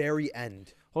at the very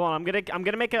end. Hold on, I'm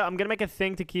gonna make a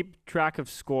thing to keep track of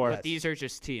score. Yes. These are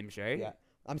just teams, right? Yeah.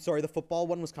 I'm sorry, the football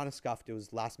one was kind of scuffed. It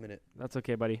was last minute. That's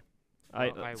okay, buddy.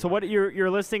 I So won. what you're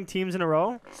listing teams in a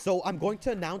row? So I'm going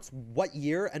to announce what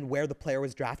year and where the player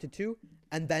was drafted to,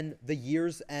 and then the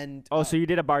years and Oh, so you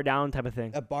did a bar down type of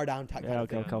thing. a bar down type. Yeah,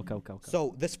 kind of okay, thing. okay.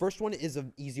 So this first one is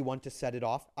an easy one to set it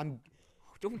off. I'm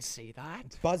Don't say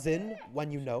that. buzz in when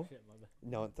you know.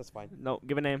 No, that's fine. No,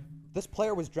 give a name. This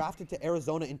player was drafted to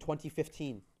Arizona in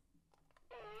 2015.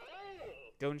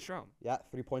 Dylan Strom. Yeah,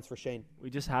 3 points for Shane.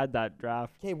 We just had that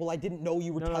draft. Okay, well I didn't know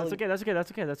you were No, telling.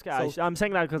 that's okay. So- I'm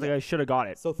saying that because I should have got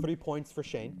it. So 3 points for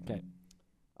Shane. Okay.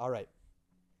 All right.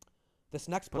 This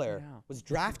next Put me player down. was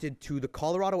drafted to the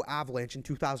Colorado Avalanche in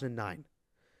 2009.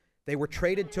 They were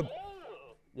traded to.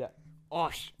 Yeah.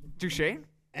 Oh, Duchesne?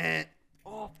 Eh.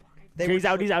 Oh, fuck. They He's were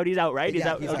out. He's out. He's out. Right? He's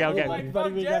Yeah, out. he's Okay. out. Okay. Oh my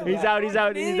God, we got it. He's out. He's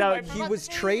out. He's out. He was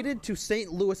traded to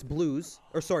St. Louis Blues,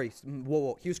 or sorry,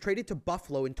 whoa. He was traded to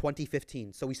Buffalo in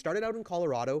 2015. So he started out in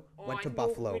Colorado, went to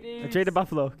Buffalo. I traded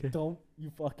Buffalo. Okay. Don't you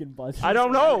fucking buzz. I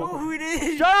don't know know. who it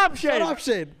is. Shut up, Shane. Shut up,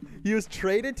 Shane. He was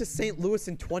traded to St. Louis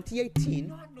in 2018.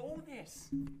 not know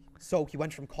this. So he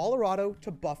went from Colorado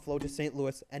to Buffalo to St.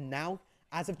 Louis, and now,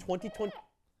 as of 2020,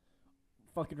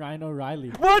 Fucking Ryan O'Reilly.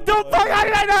 What the fuck? How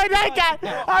did I not get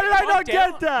that? How did I not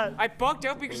get that? I bugged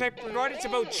out because I forgot it's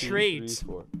about trades.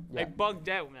 Yeah. I bugged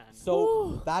out, man.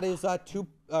 So that is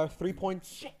 3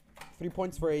 points. 3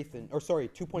 points for Ethan. Or sorry,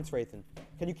 2 points for Ethan.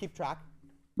 Can you keep track?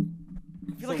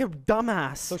 I feel like a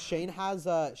dumbass. So Shane has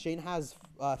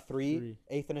 3. Three.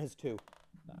 Ethan has 2.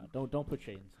 Nah, don't put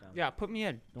Shane's down. Yeah, put me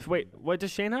in. Don't Wait, put him what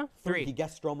does Shane have? 3. He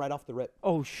guessed Strom right off the rip.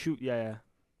 Oh shoot, yeah.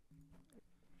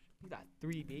 You got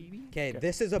 3, baby. Okay,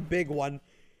 this is a big one.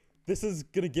 This is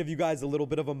gonna give you guys a little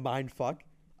bit of a mind fuck.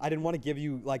 I didn't want to give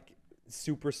you like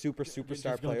superstar Just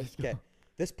go, players. just go. Okay,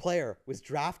 this player was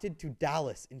drafted to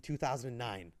Dallas in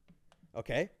 2009.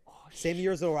 Okay, same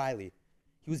year as O'Reilly.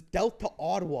 He was dealt to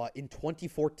Ottawa in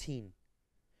 2014.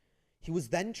 He was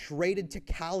then traded to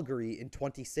Calgary in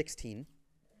 2016.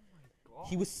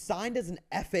 He was signed as an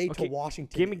FA Okay, to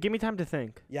Washington. Give me time to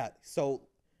think. Yeah, so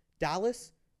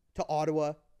Dallas to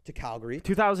Ottawa to Calgary.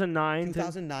 2009.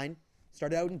 2009,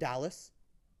 started out in Dallas.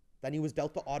 Then he was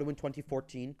dealt to Ottawa in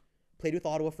 2014. Played with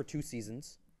Ottawa for 2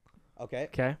 seasons. Okay.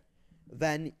 Okay.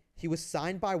 Then he was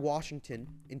signed by Washington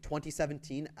in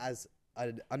 2017 as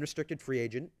an unrestricted free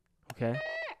agent. Okay.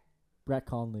 Brett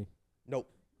Conley. Nope.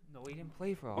 No, he didn't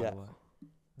play for Yeah. Ottawa.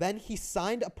 Then he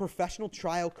signed a professional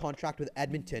tryout contract with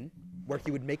Edmonton, where he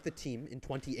would make the team in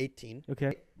 2018.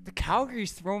 Okay. The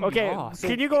Calgary's throwing me Okay. off. So-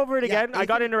 Can you go over it yeah, again? I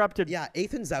got Ethan- interrupted. Yeah,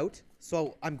 Ethan's out,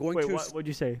 so I'm going Wait, to. what'd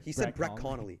you say? He said Brett Brett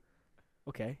Connolly.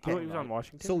 Okay. Okay. He was on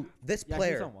Washington. So this Yeah, he's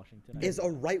player on Washington. is a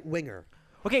right winger.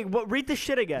 Okay. Well, read the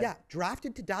shit again. Yeah,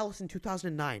 drafted to Dallas in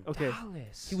 2009. Okay.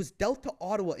 Dallas. He was dealt to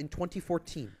Ottawa in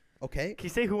 2014. Okay? Can you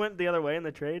say who went the other way in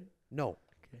the trade? No.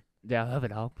 Yeah, have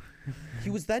it up.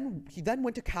 He then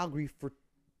went to Calgary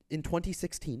in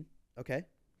 2016. Okay?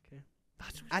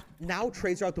 That's Now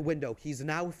trades are out the window. He's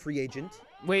now a free agent.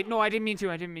 Wait, no, I didn't mean to.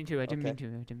 I didn't Okay. mean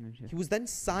to. He was then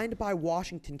signed by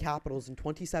Washington Capitals in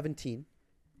 2017.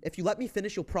 If you let me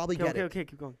finish, you'll probably get it. Okay.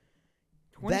 Keep going.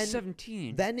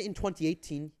 2017. Then in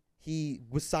 2018, he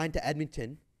was signed to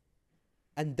Edmonton.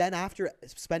 And then after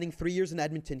spending 3 years in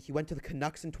Edmonton, he went to the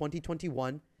Canucks in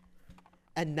 2021.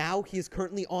 And now he is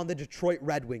currently on the Detroit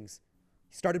Red Wings.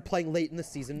 He started playing late in the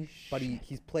season, but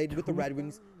he's played with the Red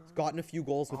Wings. He's gotten a few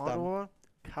goals with them. Ottawa,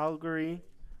 Calgary.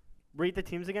 Read the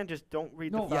teams again. Just don't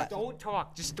read No, the facts. Don't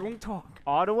talk. Just don't talk.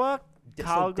 Ottawa, So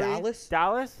Calgary,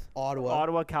 Dallas,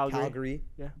 Ottawa, Calgary. Calgary,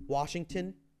 Yeah.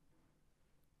 Washington,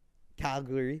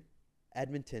 Calgary,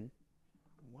 Edmonton,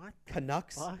 What?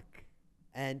 Canucks, Fuck.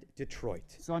 and Detroit.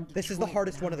 So on This is the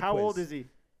hardest one of the How quiz. old is he?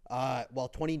 Well,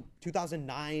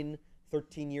 2009,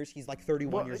 13 years. He's like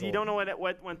 31 years you old. don't know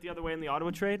what went the other way in the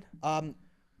Ottawa trade?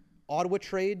 Ottawa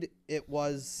trade, it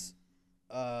was,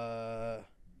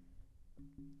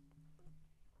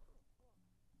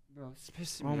 Bro, it's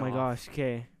pissing Oh me my off. gosh.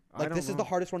 Okay. I Like don't this is know. the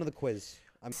hardest one of the quiz.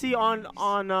 See on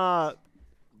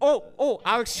Oh,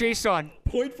 Alex Jason.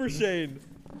 Point for Shane.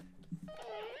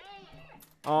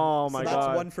 oh So my that's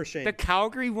god. one for Shane. The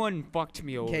Calgary one fucked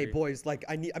me over. Okay, boys. Like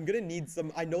I'm gonna need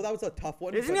some. I know that was a tough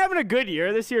one. Isn't but he having a good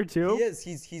year this year too? He is.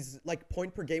 He's like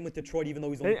point per game with Detroit, even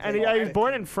though he's only. And played he was 15.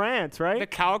 born in France, The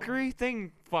right? Calgary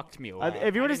thing fucked me over.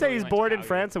 If you were to say he's born in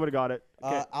France, I would have got it.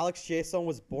 Okay. Alex Jason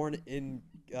was born in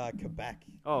Quebec.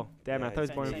 Oh, damn! yeah, I thought he was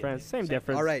same born in thing. France. Same Same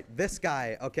difference. All right, this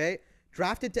guy. Okay,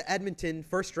 drafted to Edmonton,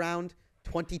 first round,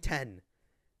 2010.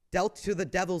 Dealt to the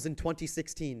Devils in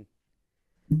 2016.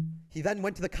 He then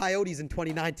went to the Coyotes in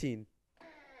 2019.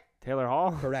 Taylor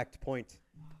Hall. Correct. Point.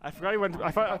 I forgot he went.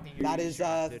 I thought. That is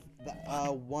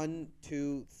 1,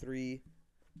 2, 3,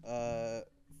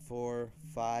 4,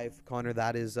 5. Connor,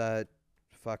 that is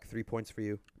 3 points for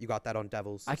you. You got that on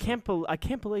Devils. I can't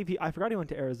believe he. I forgot he went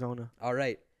to Arizona. All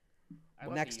right.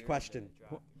 Next question.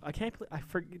 I can't. I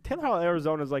forget. Taylor Hall,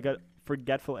 Arizona is like a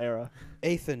forgetful era.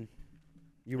 Ethan,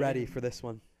 you ready for this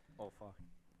one? Oh fuck.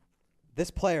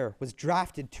 This player was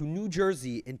drafted to New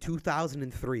Jersey in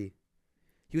 2003.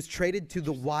 He was traded to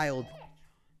the Wild.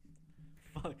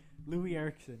 Fuck. Louis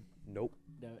Erickson. Nope.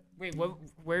 No. Wait, what?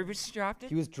 Where was he drafted?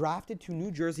 He was drafted to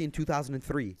New Jersey in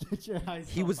 2003. Get your eyes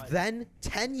He off was my- then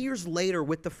 10 years later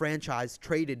with the franchise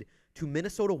traded to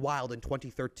Minnesota Wild in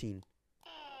 2013.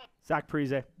 Zach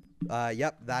Parise.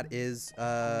 Yep, that is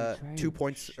 2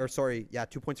 points. Or sorry, yeah,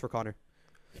 2 points for Connor.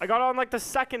 I got on like the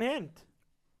second hint.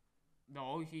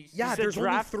 No, he's. Yeah, Is it there's only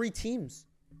draft- 3 teams.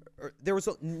 There was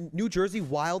New Jersey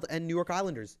Wild and New York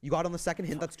Islanders. You got on the second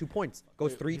hint. That's 2 points.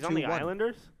 Goes 3, He's 2, on the 1.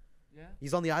 Islanders. Yeah.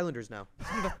 He's on the Islanders now. He's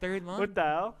on the third line. What the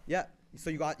hell? Yeah. So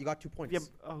you got 2 points.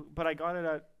 Yeah, but I got it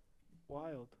at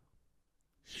Wild.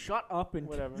 Shut up and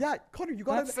Whatever. Yeah, Connor, you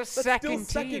got That's it. the still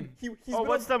second team. He's Oh,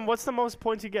 been what's the most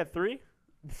points you get? 3?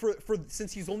 for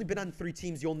since he's only been on 3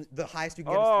 teams, the highest you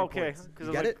can get Oh, is 3 okay. points. 'Cause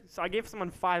You I get was it? like, so I gave someone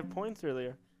 5 points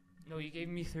earlier. No, you gave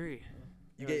me 3.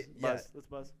 You Anyways, get yeah. Let's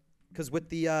buzz. Because with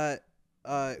the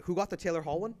who got the Taylor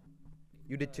Hall one?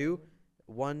 You did 2.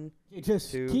 1. You just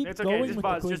 2. keep It's going okay. with Just the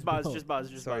buzz. quiz, Just buzz. bro. Just buzz.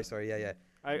 Just Sorry, buzz. sorry. Yeah.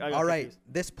 I got All right. confused.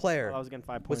 This player I was getting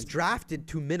 5 was points. drafted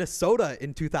to Minnesota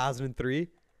in 2003.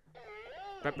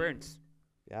 Brett Burns.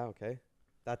 Yeah, okay.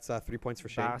 That's 3 points for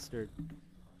Shane. Bastard.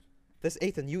 This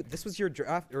Ethan, this was your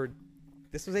draft or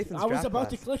this was Ethan's I was draft about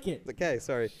to class. click it. Okay,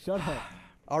 sorry. Shut up.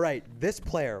 All right, this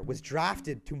player was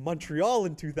drafted to Montreal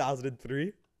in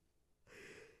 2003.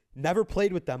 Never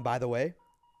played with them, by the way.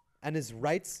 And his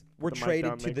rights were The mic traded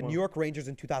down, to make the one. New York Rangers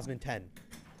in 2010.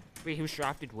 Wait, he was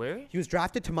drafted where? He was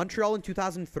drafted to Montreal in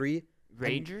 2003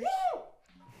 Rangers.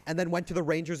 and then went to the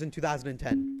Rangers in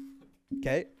 2010.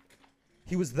 Okay?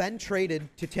 He was then traded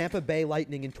to Tampa Bay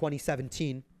Lightning in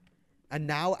 2017. And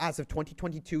now, as of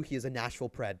 2022, he is a Nashville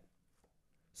Pred.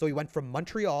 So he went from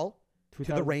Montreal to the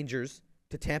 2000 Rangers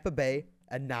to Tampa Bay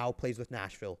and now plays with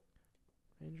Nashville.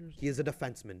 Rangers. He is a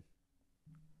defenseman.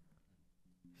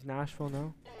 He's Nashville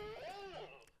now.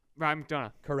 Ryan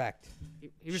McDonough. Correct.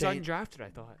 He was Shane. undrafted, I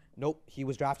thought. Nope. He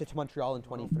was drafted to Montreal in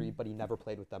 23, but he never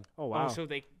played with them. Oh wow. Oh, so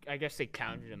I guess they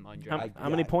counted him how, undrafted. how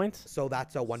many yeah. points? So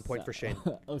that's a 1 point for Shane.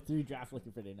 Oh, 3 draft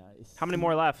looking pretty nice. How many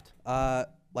more left?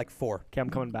 Like 4. Okay, I'm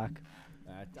coming back.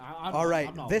 All right.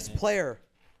 This player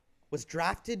was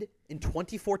drafted in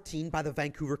 2014 by the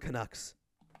Vancouver Canucks.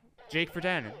 Jake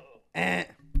Verdanen.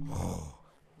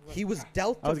 He was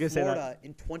dealt I was to gonna say that. Florida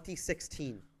in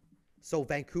 2016. So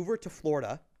Vancouver to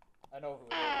Florida. I know who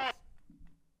it is.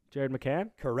 Jared McCann.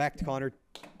 Correct, Connor.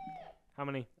 How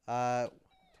many? That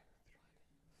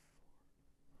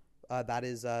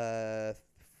is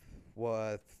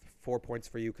 4 points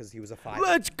for you because he was a 5.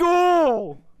 Let's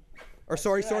go. Or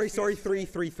sorry,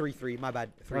 3. My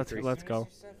bad. 3. Let's go.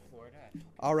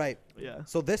 All right. Yeah.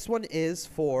 So this one is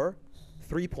for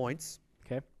 3 points.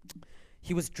 Okay.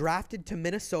 He was drafted to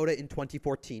Minnesota in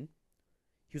 2014.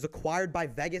 He was acquired by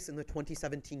Vegas in the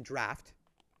 2017 draft.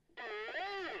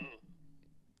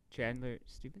 Chandler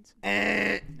Stevenson?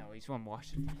 No, he's from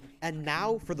Washington. And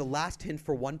now for the last hint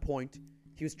for 1 point,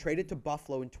 he was traded to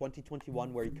Buffalo in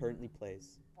 2021 where he currently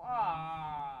plays.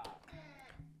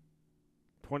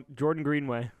 Jordan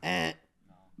Greenway. He's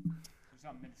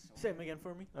not Minnesota. Say him again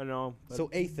for me. I know. But So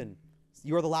Ethan,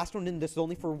 you are the last one in. This is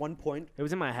only for 1 point. it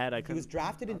was in my head. I He was couldn't.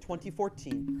 drafted in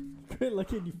 2014, Good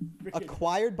looking, you freaking.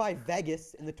 acquired by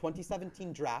Vegas in the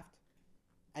 2017 draft,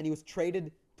 and he was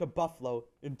traded to Buffalo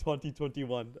in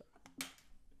 2021.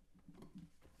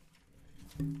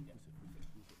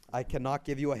 I cannot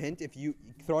give you a hint. If you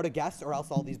throw out a guess, or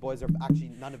else all these boys are actually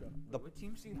none of the. What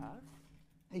teams do you have?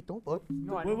 Hey, don't look.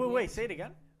 No, I Wait, know the wait. answer. Say it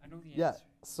again. I know the Yeah. answer.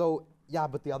 So yeah,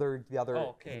 but the other Oh,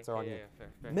 okay. hints are on yeah, you. yeah,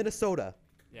 fair. Minnesota,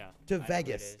 Yeah. to I know who it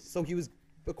Vegas. is. So he was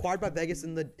acquired by Vegas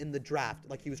in the draft.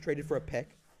 Like he was traded for a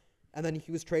pick, and then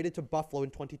he was traded to Buffalo in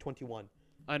 2021.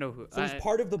 I know who. So he's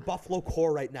part of the Buffalo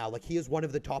core right now. Like he is one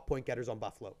of the top point getters on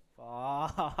Buffalo.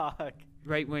 Fuck.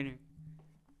 right winger.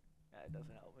 That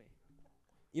doesn't help me.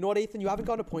 You know what, Ethan? You haven't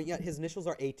gotten a point yet. His initials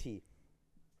are AT.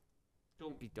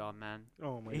 Don't be dumb, man.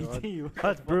 Oh my god. AT.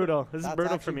 That's brutal. This is That's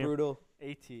brutal actually from you. brutal.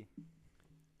 AT.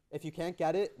 If you can't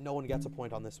get it, no one gets a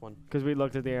point on this one. Because we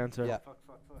looked at the answer. Yeah. Fuck.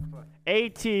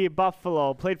 AT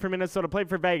Buffalo. Played for Minnesota. Played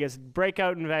for Vegas.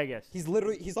 Breakout in Vegas.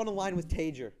 He's on a line with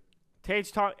Tajer.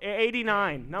 Tage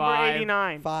 89. Number Five.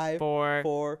 89. 5, Four,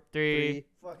 4, three,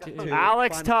 3, two. 2.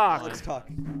 Alex Fine. Tuck. Alex Tuck.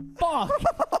 Fuck.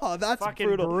 Oh, that's Fucking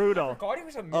brutal. brutal. God, he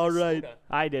was a All right.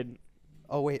 I didn't.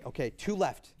 Oh, wait. Okay. 2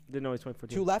 left. Didn't know he's 24.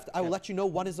 2 left. I will let you know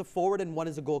one is a forward and one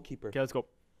is a goalkeeper. Okay, let's go.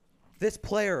 This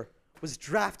player was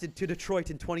drafted to Detroit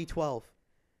in 2012.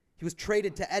 He was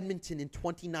traded to Edmonton in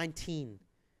 2019.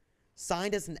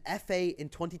 Signed as an FA in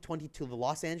 2020 to the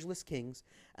Los Angeles Kings,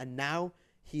 and now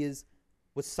he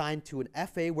was signed to an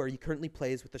FA where he currently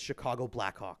plays with the Chicago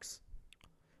Blackhawks.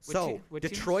 So, what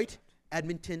teams? Detroit,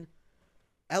 Edmonton,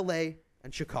 LA,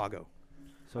 and Chicago.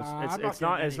 So I'm not it's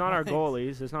not getting our any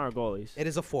goalies. It's not our goalies. It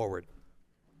is a forward.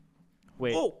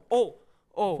 Wait. Oh.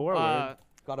 Forward.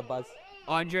 Got a buzz.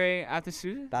 Andre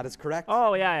Athasusa? That is correct.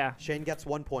 Oh yeah. Shane gets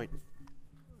 1 point.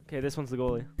 Okay, this one's the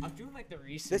goalie. I'm doing like the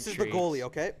recent. This is the goalie,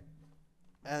 okay?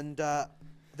 And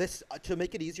this to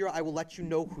make it easier, I will let you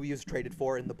know who he was traded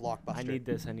for in the blockbuster. I need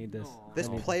this. This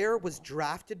player was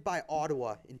drafted by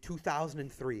Ottawa in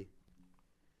 2003.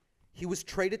 He was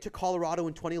traded to Colorado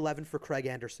in 2011 for Craig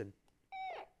Anderson.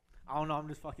 I don't know. I'm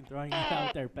just fucking throwing it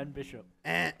out there. Ben Bishop.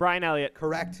 Brian Elliott.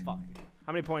 Correct. Fuck.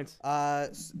 How many points?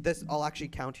 This I'll actually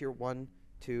count here. 1,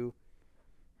 2.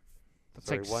 That's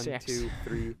Sorry, like 1, 6. 2,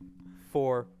 3,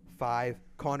 4, 5.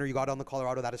 Connor, you got on the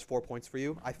Colorado. That is 4 points for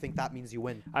you. I think that means you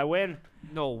win. I win.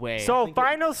 No way. So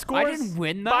final scores. I didn't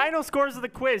win that? Final scores of the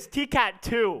quiz. TCAT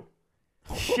 2.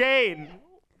 Shane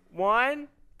 1,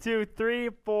 2, 3,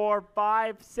 4,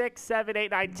 5, 6, 7,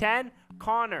 8, 9, 10.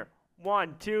 Connor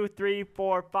 1, 2, 3,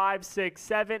 4, 5, 6,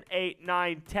 7, 8,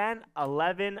 9, 10,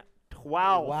 11,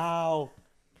 12. Wow.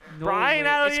 No Brian way.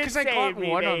 Elliott It's 'cause I got saved me,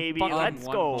 one on baby. bu- on Let's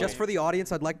one go. point. Just for the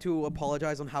audience, I'd like to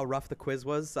apologize on how rough the quiz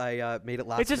was. I made it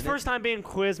last It's his minute. first time being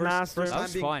quiz master. first That time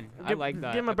was being- fun. I Give- like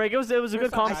that. Give him a break. It was a good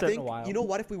First time I concept. in think, a while. you know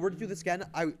what, if we were to do this again,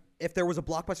 if there was a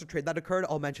blockbuster trade that occurred,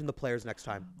 I'll mention the players next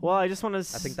time. Well, I just want to.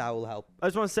 I think that will help. I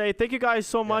just want to say thank you guys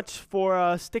so much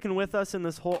for sticking with us in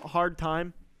this whole hard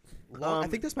time. I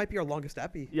think this might be our longest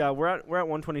epi. Yeah, we're at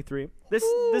 123. This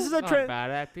is a Not trend.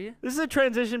 bad at you. This is a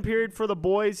transition period for the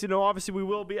boys. You know, obviously we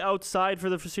will be outside for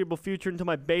the foreseeable future until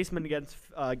my basement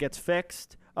gets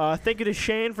fixed. Thank you to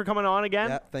Shane for coming on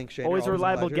again. Yeah, thanks, Shane. Always a You're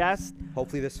reliable pleasure. guest.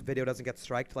 Hopefully this video doesn't get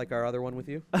striked like our other one with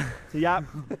you. Yeah,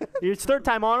 it's third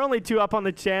time on, only 2 up on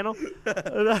the channel.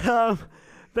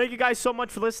 Thank you guys so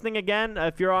much for listening again.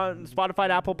 If you're on Spotify,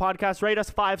 and Apple Podcasts, rate us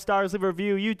 5 stars, leave a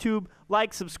review. YouTube,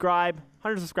 like, subscribe.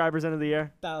 100 subscribers end of the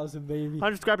year. 1,000, baby.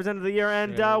 100 subscribers end of the year,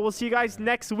 and we'll see you guys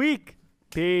next week.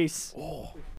 Peace.